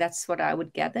 I mean, that's what I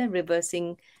would gather,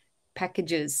 reversing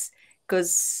packages,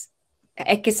 because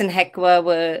ECIS and HECWA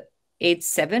were age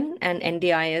 7 and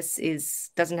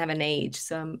NDIS doesn't have an age.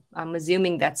 So I'm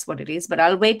assuming that's what it is, but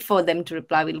I'll wait for them to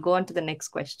reply. We'll go on to the next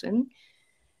question.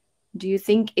 Do you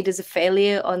think it is a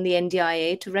failure on the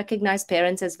NDIA to recognize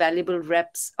parents as valuable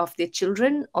reps of their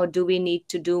children, or do we need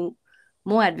to do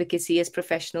more advocacy as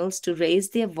professionals to raise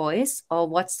their voice, or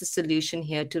what's the solution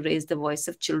here to raise the voice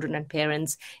of children and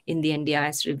parents in the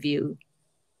NDIS review?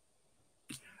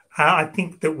 I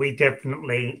think that we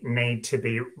definitely need to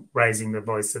be raising the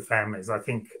voice of families. I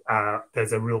think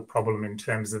there's a real problem in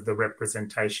terms of the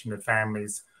representation of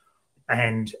families,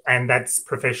 and that's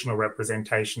professional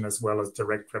representation as well as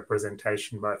direct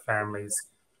representation by families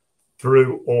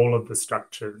through all of the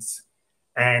structures.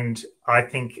 And I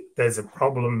think there's a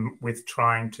problem with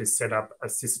trying to set up a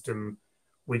system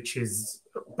which is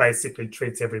basically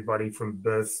treats everybody from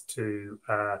birth to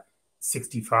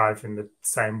 65 in the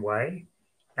same way.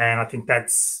 And I think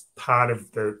that's part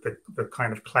of the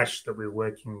kind of clash that we're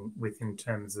working with in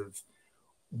terms of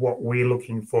what we're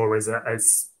looking for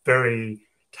as very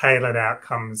tailored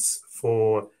outcomes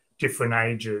for different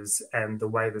ages. And the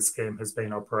way the scheme has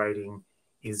been operating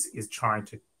is trying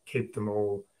to keep them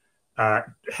all,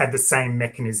 have the same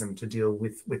mechanism to deal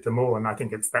with them all. And I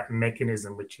think it's that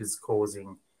mechanism which is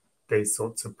causing these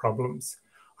sorts of problems.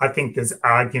 I think there's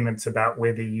arguments about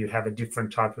whether you have a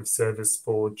different type of service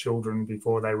for children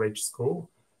before they reach school.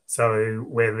 So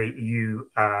whether you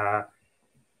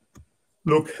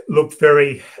look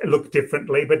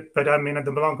differently, but I mean,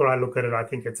 the longer I look at it, I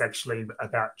think it's actually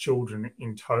about children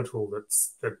in total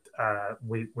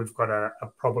we've got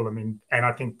a problem in, and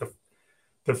I think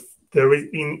there is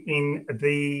in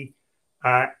the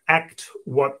Act,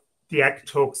 what the Act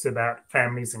talks about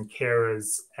families and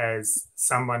carers as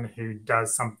someone who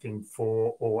does something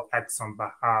for or acts on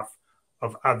behalf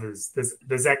of others.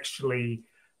 There's actually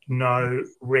no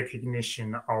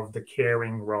recognition of the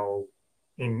caring role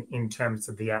in terms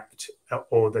of the Act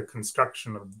or the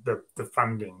construction of the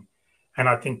funding. And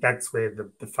I think that's where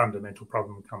the fundamental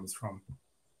problem comes from.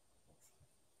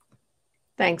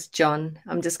 Thanks, John.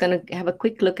 I'm just going to have a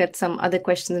quick look at some other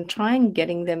questions and try and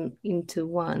getting them into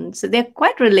one. So they're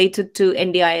quite related to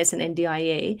NDIS and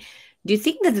NDIA. Do you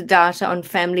think that the data on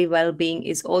family well-being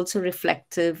is also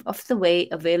reflective of the way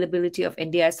availability of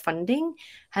NDIS funding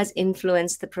has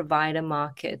influenced the provider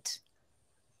market?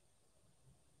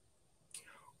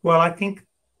 Well, I think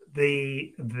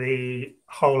the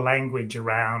whole language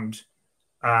around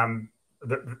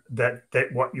that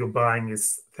what you're buying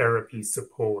is therapy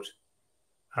support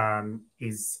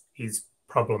is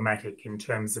problematic in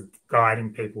terms of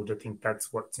guiding people to think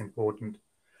that's what's important.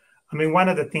 I mean, one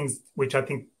of the things which I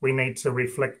think we need to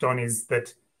reflect on is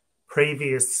that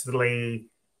previously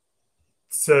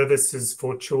services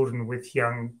for children with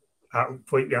young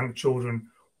children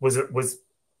was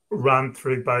run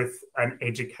through both an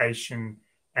education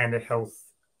and a health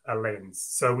lens.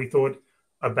 So we thought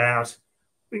about,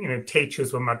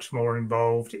 teachers were much more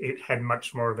involved. It had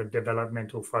much more of a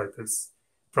developmental focus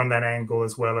from that angle,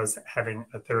 as well as having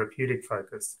a therapeutic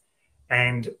focus.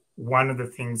 And one of the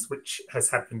things which has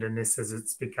happened in this is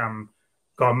it's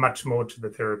gone much more to the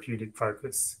therapeutic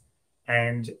focus.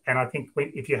 And I think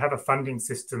if you have a funding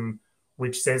system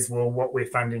which says, well, what we're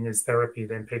funding is therapy,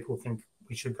 then people think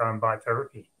we should go and buy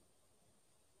therapy.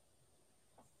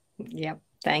 Yeah,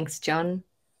 thanks, John.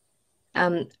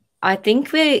 I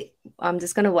think I'm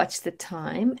just going to watch the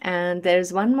time, and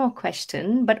there's one more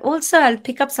question, but also I'll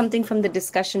pick up something from the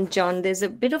discussion, John. There's a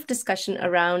bit of discussion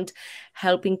around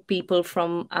helping people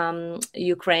from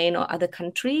Ukraine or other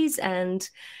countries, and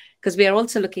because we are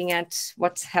also looking at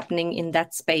what's happening in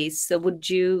that space. So would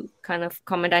you kind of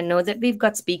comment? I know that we've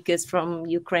got speakers from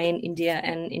Ukraine, India,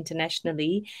 and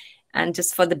internationally. And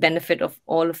just for the benefit of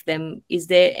all of them, is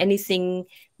there anything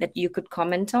that you could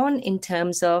comment on in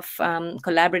terms of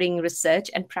collaborating research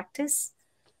and practice?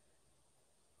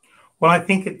 Well, I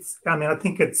think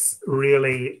it's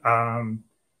really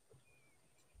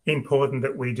important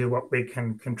that we do what we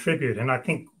can contribute. And I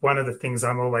think one of the things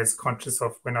I'm always conscious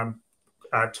of when I'm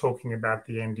talking about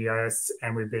the NDIS,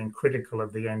 and we're being critical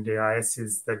of the NDIS,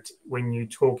 is that when you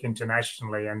talk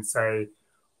internationally and say,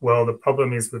 well, the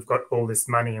problem is we've got all this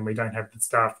money and we don't have the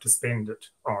staff to spend it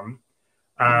on.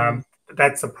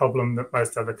 That's a problem that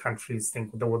most other countries think,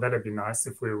 well, that'd be nice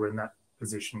if we were in that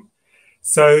position.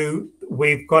 So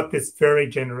we've got this very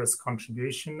generous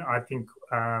contribution. I think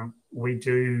we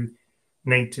do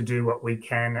need to do what we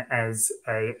can as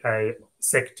a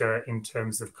sector in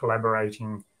terms of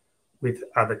collaborating with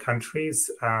other countries.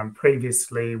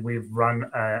 Previously, we've run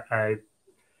a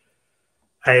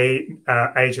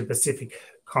Asia Pacific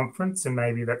conference, and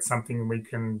maybe that's something we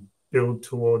can build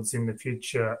towards in the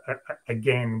future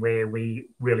again, where we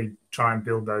really try and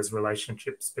build those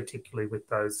relationships, particularly with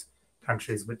those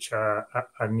countries which are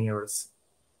near us.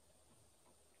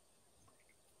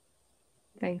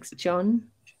 Thanks, John.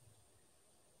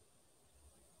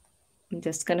 I'm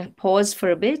just going to pause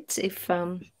for a bit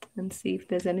and see if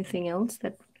there's anything else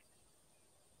that...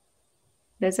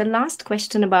 There's a last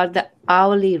question about the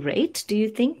hourly rate. Do you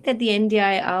think that the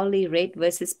NDI hourly rate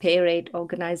versus pay rate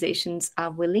organizations are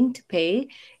willing to pay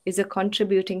is a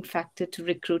contributing factor to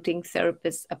recruiting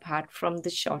therapists apart from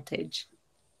the shortage?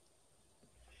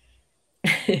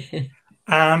 It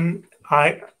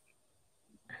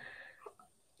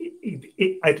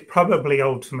probably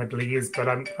ultimately is, but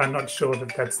I'm not sure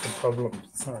that that's the problem.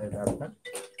 Sorry about that.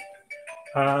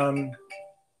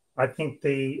 I think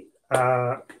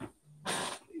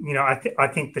I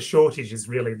think the shortage is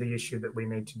really the issue that we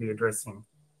need to be addressing,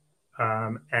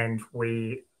 and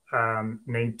we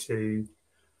need to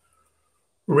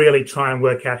really try and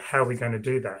work out how we're going to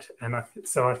do that. And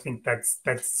so I think that's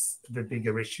the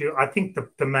bigger issue. I think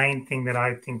the main thing that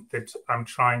I think that I'm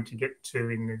trying to get to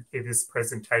in this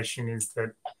presentation is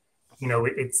that,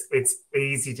 it's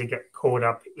easy to get caught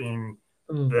up in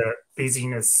the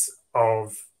busyness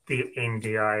of the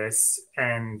NDIS,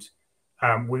 and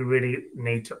we really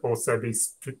need to also be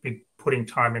putting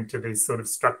time into these sort of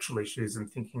structural issues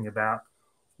and thinking about,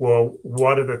 well,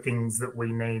 what are the things that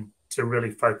we need to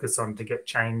really focus on to get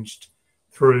changed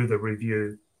through the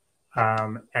review.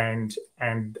 And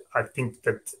I think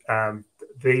that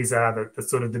these are the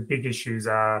sort of the big issues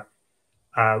are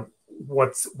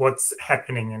what's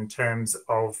happening in terms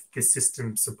of the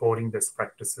system supporting best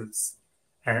practices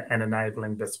and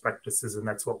enabling best practices, and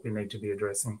that's what we need to be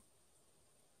addressing.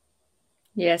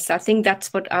 Yes, I think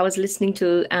that's what I was listening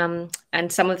to.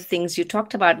 And some of the things you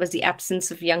talked about was the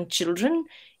absence of young children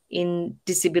in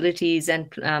disabilities,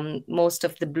 and most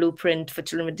of the blueprint for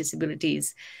children with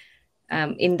disabilities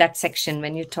in that section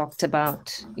when you talked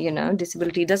about,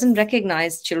 disability doesn't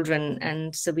recognize children.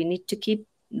 And so we need to keep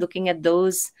looking at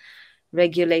those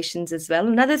regulations as well.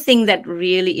 Another thing that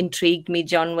really intrigued me,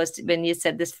 John, was when you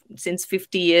said this, since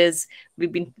 50 years,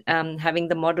 we've been having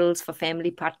the models for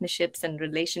family partnerships and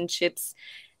relationships.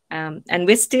 And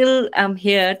we're still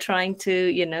here trying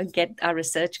to, get our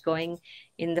research going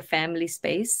in the family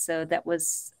space. So that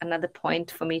was another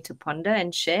point for me to ponder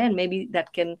and share, and maybe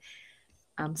that can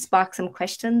spark some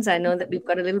questions. I know that we've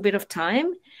got a little bit of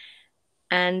time.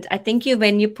 And I think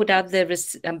when you put out the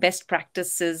best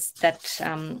practices that,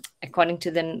 according to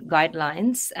the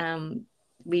guidelines,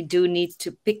 we do need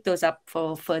to pick those up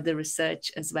for further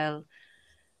research as well.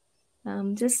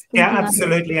 Yeah,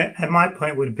 absolutely. And my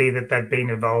point would be that they've been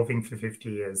evolving for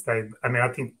 50 years. I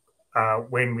think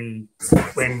when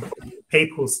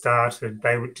people started,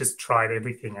 they would just tried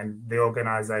everything. And the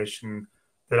organisation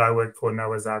that I worked for,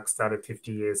 Noah's Ark, started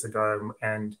 50 years ago,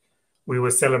 and we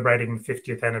were celebrating the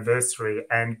 50th anniversary,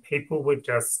 and people were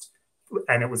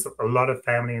and it was a lot of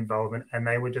family involvement, and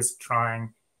they were just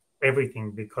trying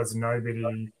everything because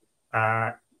nobody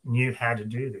knew how to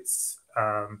do this.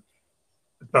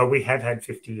 But we have had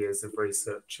 50 years of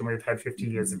research, and we've had 50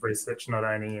 years of research not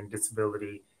only in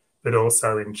disability, but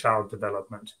also in child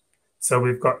development. So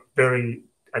we've got a very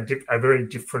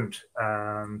different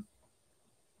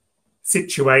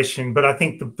situation. But I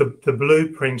think the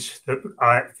blueprint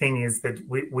thing is that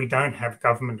we don't have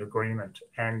government agreement.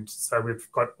 And so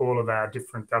we've got all of our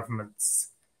different governments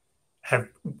have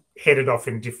headed off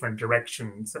in different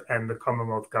directions, and the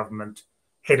Commonwealth government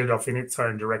headed off in its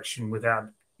own direction without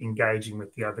engaging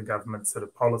with the other governments at a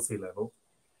policy level.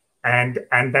 And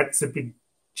that's a big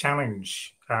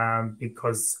challenge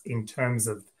because in terms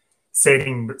of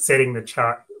setting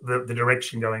the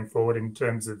direction going forward, in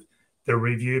terms of the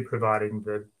review providing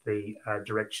the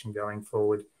direction going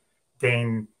forward,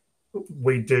 then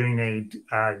we do need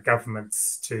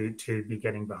governments to be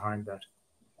getting behind that.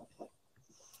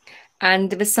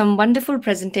 And there were some wonderful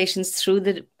presentations through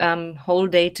the whole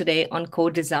day today on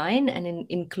co-design, and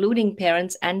including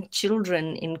parents and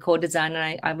children in co-design.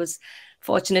 And I was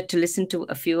fortunate to listen to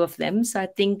a few of them. So I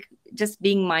think just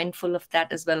being mindful of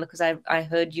that as well, because I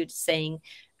heard you saying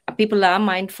people are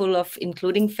mindful of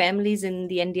including families in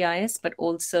the NDIS, but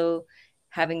also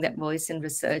having that voice in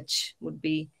research would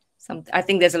be something. I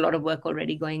think there's a lot of work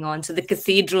already going on. So the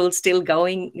cathedral's still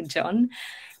going, John.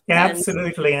 Yeah,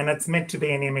 absolutely. And it's meant to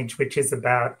be an image which is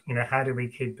about, how do we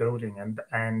keep building?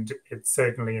 And it's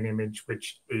certainly an image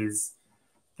which is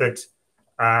that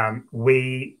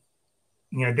we're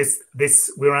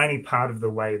only part of the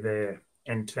way there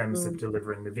in terms of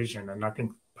delivering the vision. And I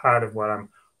think part of what I'm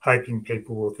hoping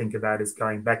people will think about is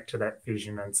going back to that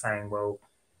vision and saying, well,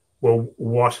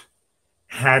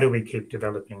 how do we keep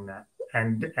developing that?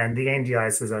 And the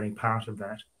NDIS is only part of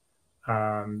that.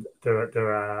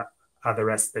 There are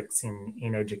other aspects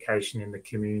in education, in the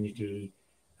community,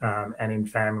 and in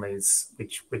families,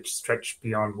 which stretch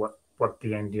beyond what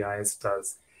the NDIS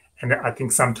does. And I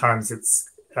think sometimes it's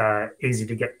easy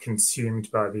to get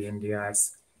consumed by the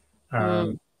NDIS.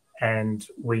 And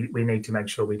we need to make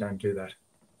sure we don't do that.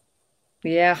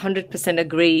 Yeah, 100%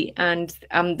 agree. And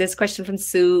this question from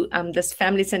Sue, does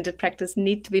family-centered practice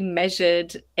need to be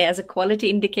measured as a quality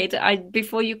indicator?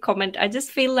 Before you comment, I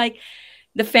just feel like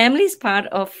the family is part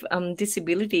of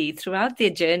disability throughout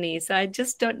their journey. So I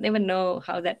just don't never know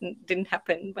how that didn't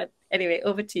happen. But anyway,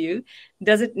 over to you.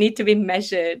 Does it need to be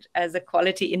measured as a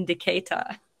quality indicator?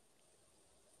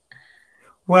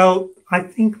 Well, I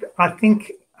think,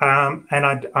 and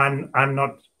I'm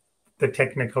not the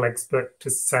technical expert to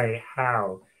say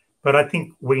how, but I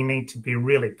think we need to be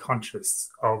really conscious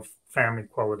of family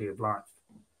quality of life.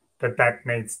 That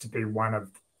needs to be one of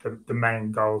the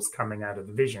main goals coming out of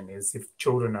the vision, is if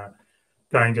children are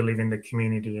going to live in the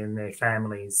community and their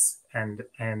families, and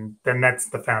then that's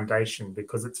the foundation,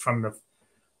 because it's from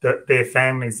their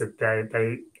families that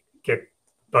they get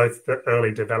both the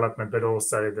early development but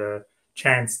also the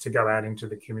chance to go out into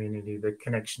the community, the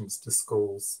connections to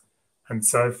schools and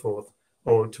so forth,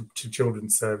 or to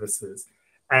children's services.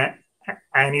 And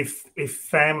if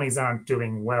families aren't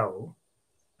doing well,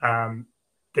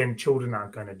 then children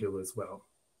aren't going to do as well.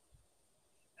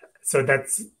 So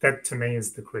that to me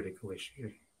is the critical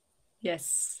issue.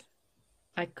 Yes,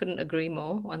 I couldn't agree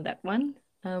more on that one.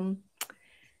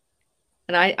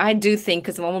 And I do think,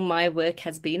 because all my work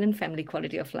has been in family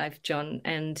quality of life, John,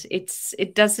 and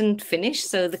it doesn't finish.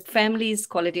 So the family's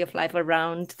quality of life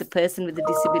around the person with the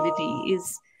disability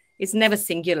is never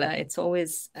singular. It's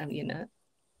always,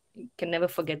 you can never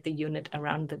forget the unit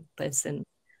around the person.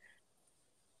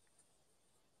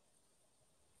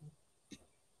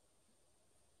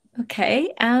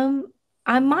 Okay,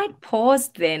 I might pause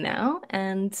there now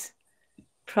and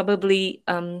probably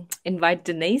invite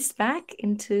Denise back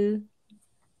into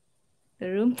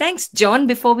the room. Thanks, John.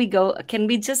 Before we go, can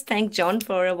we just thank John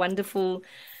for a wonderful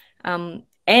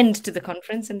end to the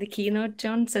conference and the keynote,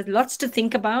 John? So lots to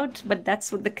think about, but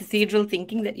that's what the cathedral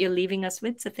thinking that you're leaving us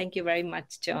with. So thank you very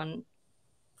much, John.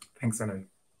 Thanks, Anoo.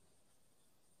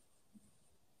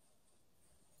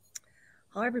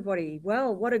 Hi, everybody.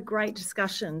 Well, what a great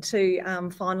discussion to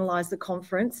finalise the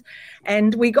conference.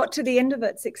 And we got to the end of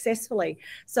it successfully.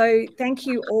 So thank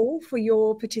you all for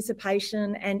your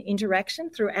participation and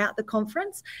interaction throughout the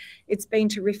conference. It's been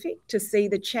terrific to see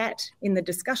the chat in the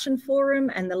discussion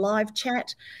forum and the live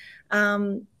chat.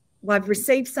 I've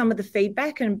received some of the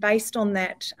feedback, and based on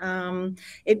that,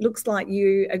 it looks like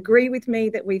you agree with me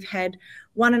that we've had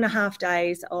 1.5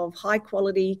 days of high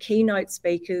quality keynote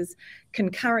speakers,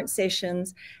 concurrent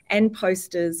sessions and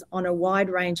posters on a wide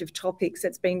range of topics.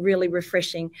 It's been really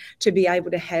refreshing to be able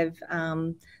to have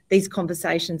these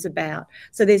conversations about.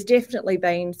 So there's definitely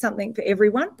been something for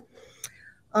everyone.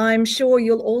 I'm sure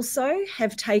you'll also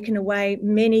have taken away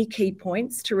many key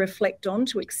points to reflect on,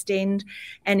 to extend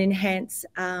and enhance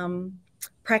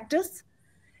practice.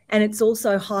 And it's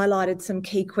also highlighted some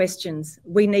key questions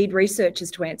we need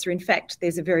researchers to answer. In fact,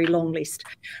 there's a very long list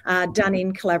done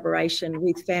in collaboration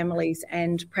with families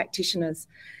and practitioners.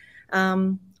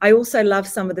 I also love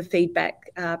some of the feedback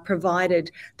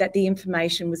provided that the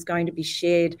information was going to be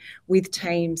shared with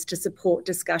teams to support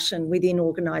discussion within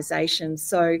organisations.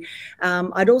 So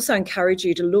I'd also encourage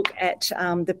you to look at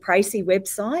the PRECI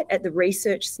website at the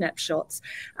research snapshots,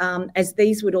 as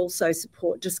these would also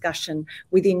support discussion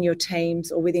within your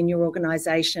teams or within your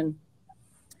organisation.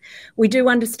 We do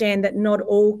understand that not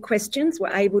all questions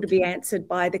were able to be answered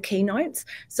by the keynotes,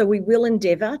 so we will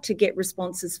endeavour to get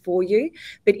responses for you.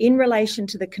 But in relation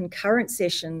to the concurrent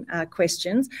session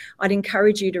questions, I'd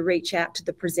encourage you to reach out to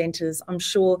the presenters. I'm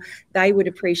sure they would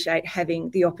appreciate having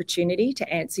the opportunity to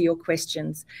answer your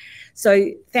questions.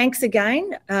 So thanks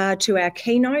again to our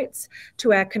keynotes,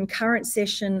 to our concurrent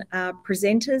session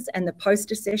presenters and the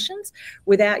poster sessions.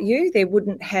 Without you, there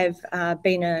wouldn't have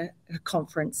been a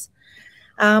conference.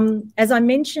 As I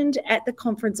mentioned at the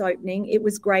conference opening, it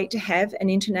was great to have an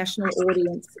international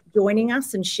audience joining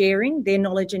us and sharing their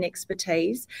knowledge and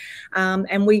expertise,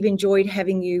 and we've enjoyed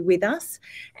having you with us.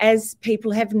 As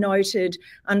people have noted,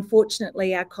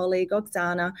 unfortunately, our colleague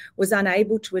Oksana was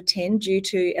unable to attend due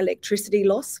to electricity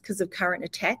loss because of current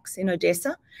attacks in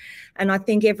Odessa. And I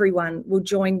think everyone will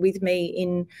join with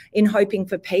me in hoping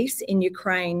for peace in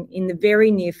Ukraine in the very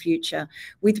near future,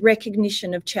 with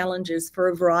recognition of challenges for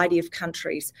a variety of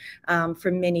countries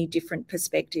from many different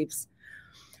perspectives.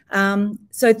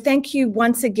 So thank you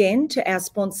once again to our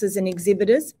sponsors and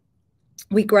exhibitors.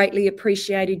 We greatly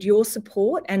appreciated your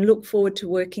support and look forward to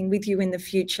working with you in the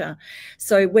future.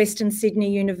 So Western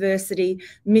Sydney University,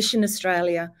 Mission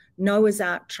Australia, Noah's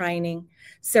Ark Training,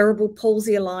 Cerebral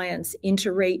Palsy Alliance,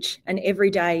 Interreach and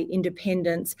Everyday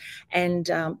Independence and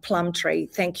Plumtree,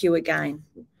 thank you again.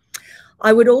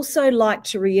 I would also like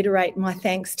to reiterate my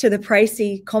thanks to the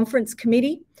PRECI Conference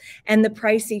Committee and the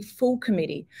PRECI Full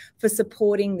Committee for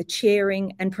supporting the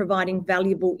chairing and providing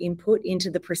valuable input into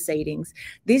the proceedings.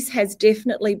 This has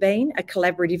definitely been a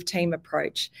collaborative team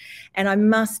approach. And I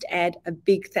must add a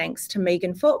big thanks to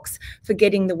Megan Fox for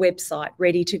getting the website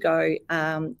ready to go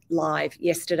live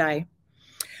yesterday.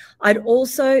 I'd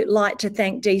also like to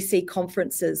thank DC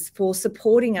Conferences for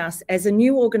supporting us as a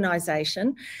new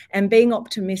organisation and being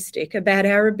optimistic about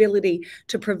our ability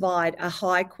to provide a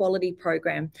high quality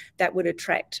program that would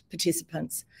attract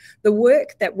participants. The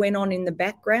work that went on in the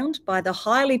background by the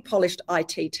highly polished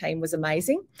IT team was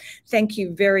amazing. Thank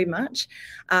you very much.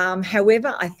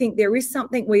 However, I think there is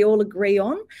something we all agree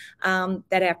on,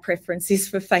 that our preference is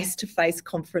for face-to-face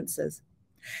conferences.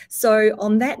 So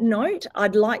on that note,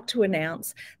 I'd like to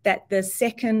announce that the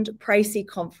second PRECI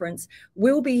conference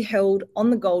will be held on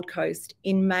the Gold Coast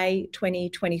in May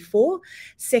 2024,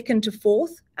 2nd to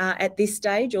 4th at this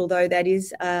stage, although that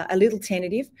is a little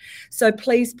tentative. So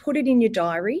please put it in your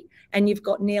diary, and you've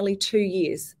got nearly 2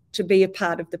 years to be a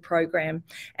part of the program,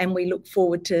 and we look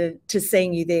forward to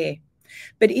seeing you there.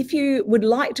 But if you would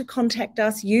like to contact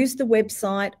us, use the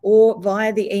website or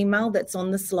via the email that's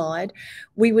on the slide.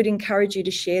 We would encourage you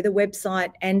to share the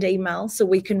website and email so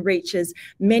we can reach as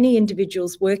many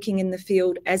individuals working in the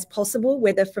field as possible,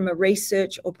 whether from a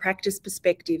research or practice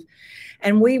perspective.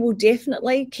 And we will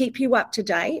definitely keep you up to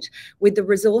date with the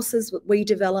resources that we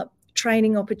develop,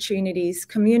 training opportunities,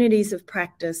 communities of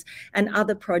practice, and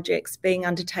other projects being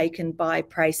undertaken by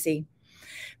PRECI.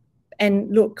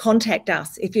 And look, contact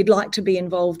us if you'd like to be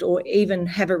involved or even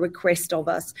have a request of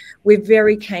us. We're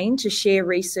very keen to share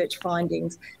research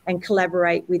findings and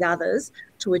collaborate with others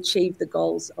to achieve the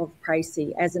goals of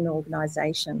PRECI as an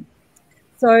organisation.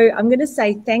 So I'm going to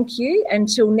say thank you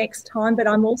until next time, but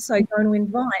I'm also going to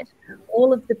invite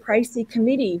all of the PRECI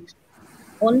committee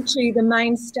onto the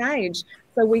main stage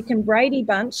so we can Brady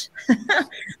Bunch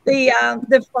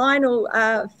the final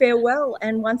farewell,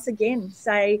 and once again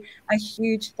say a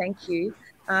huge thank you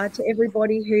to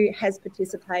everybody who has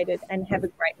participated, and have a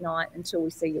great night until we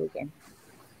see you again.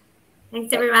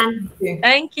 Thanks, everyone.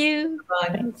 Thank you. Bye.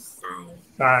 Thanks. Bye.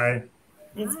 Bye.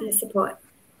 Thanks for the support.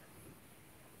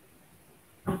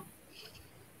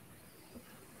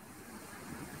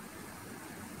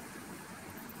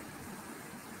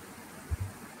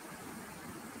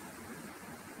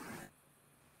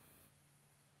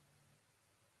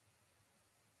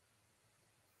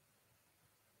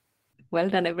 Well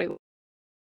done, everyone.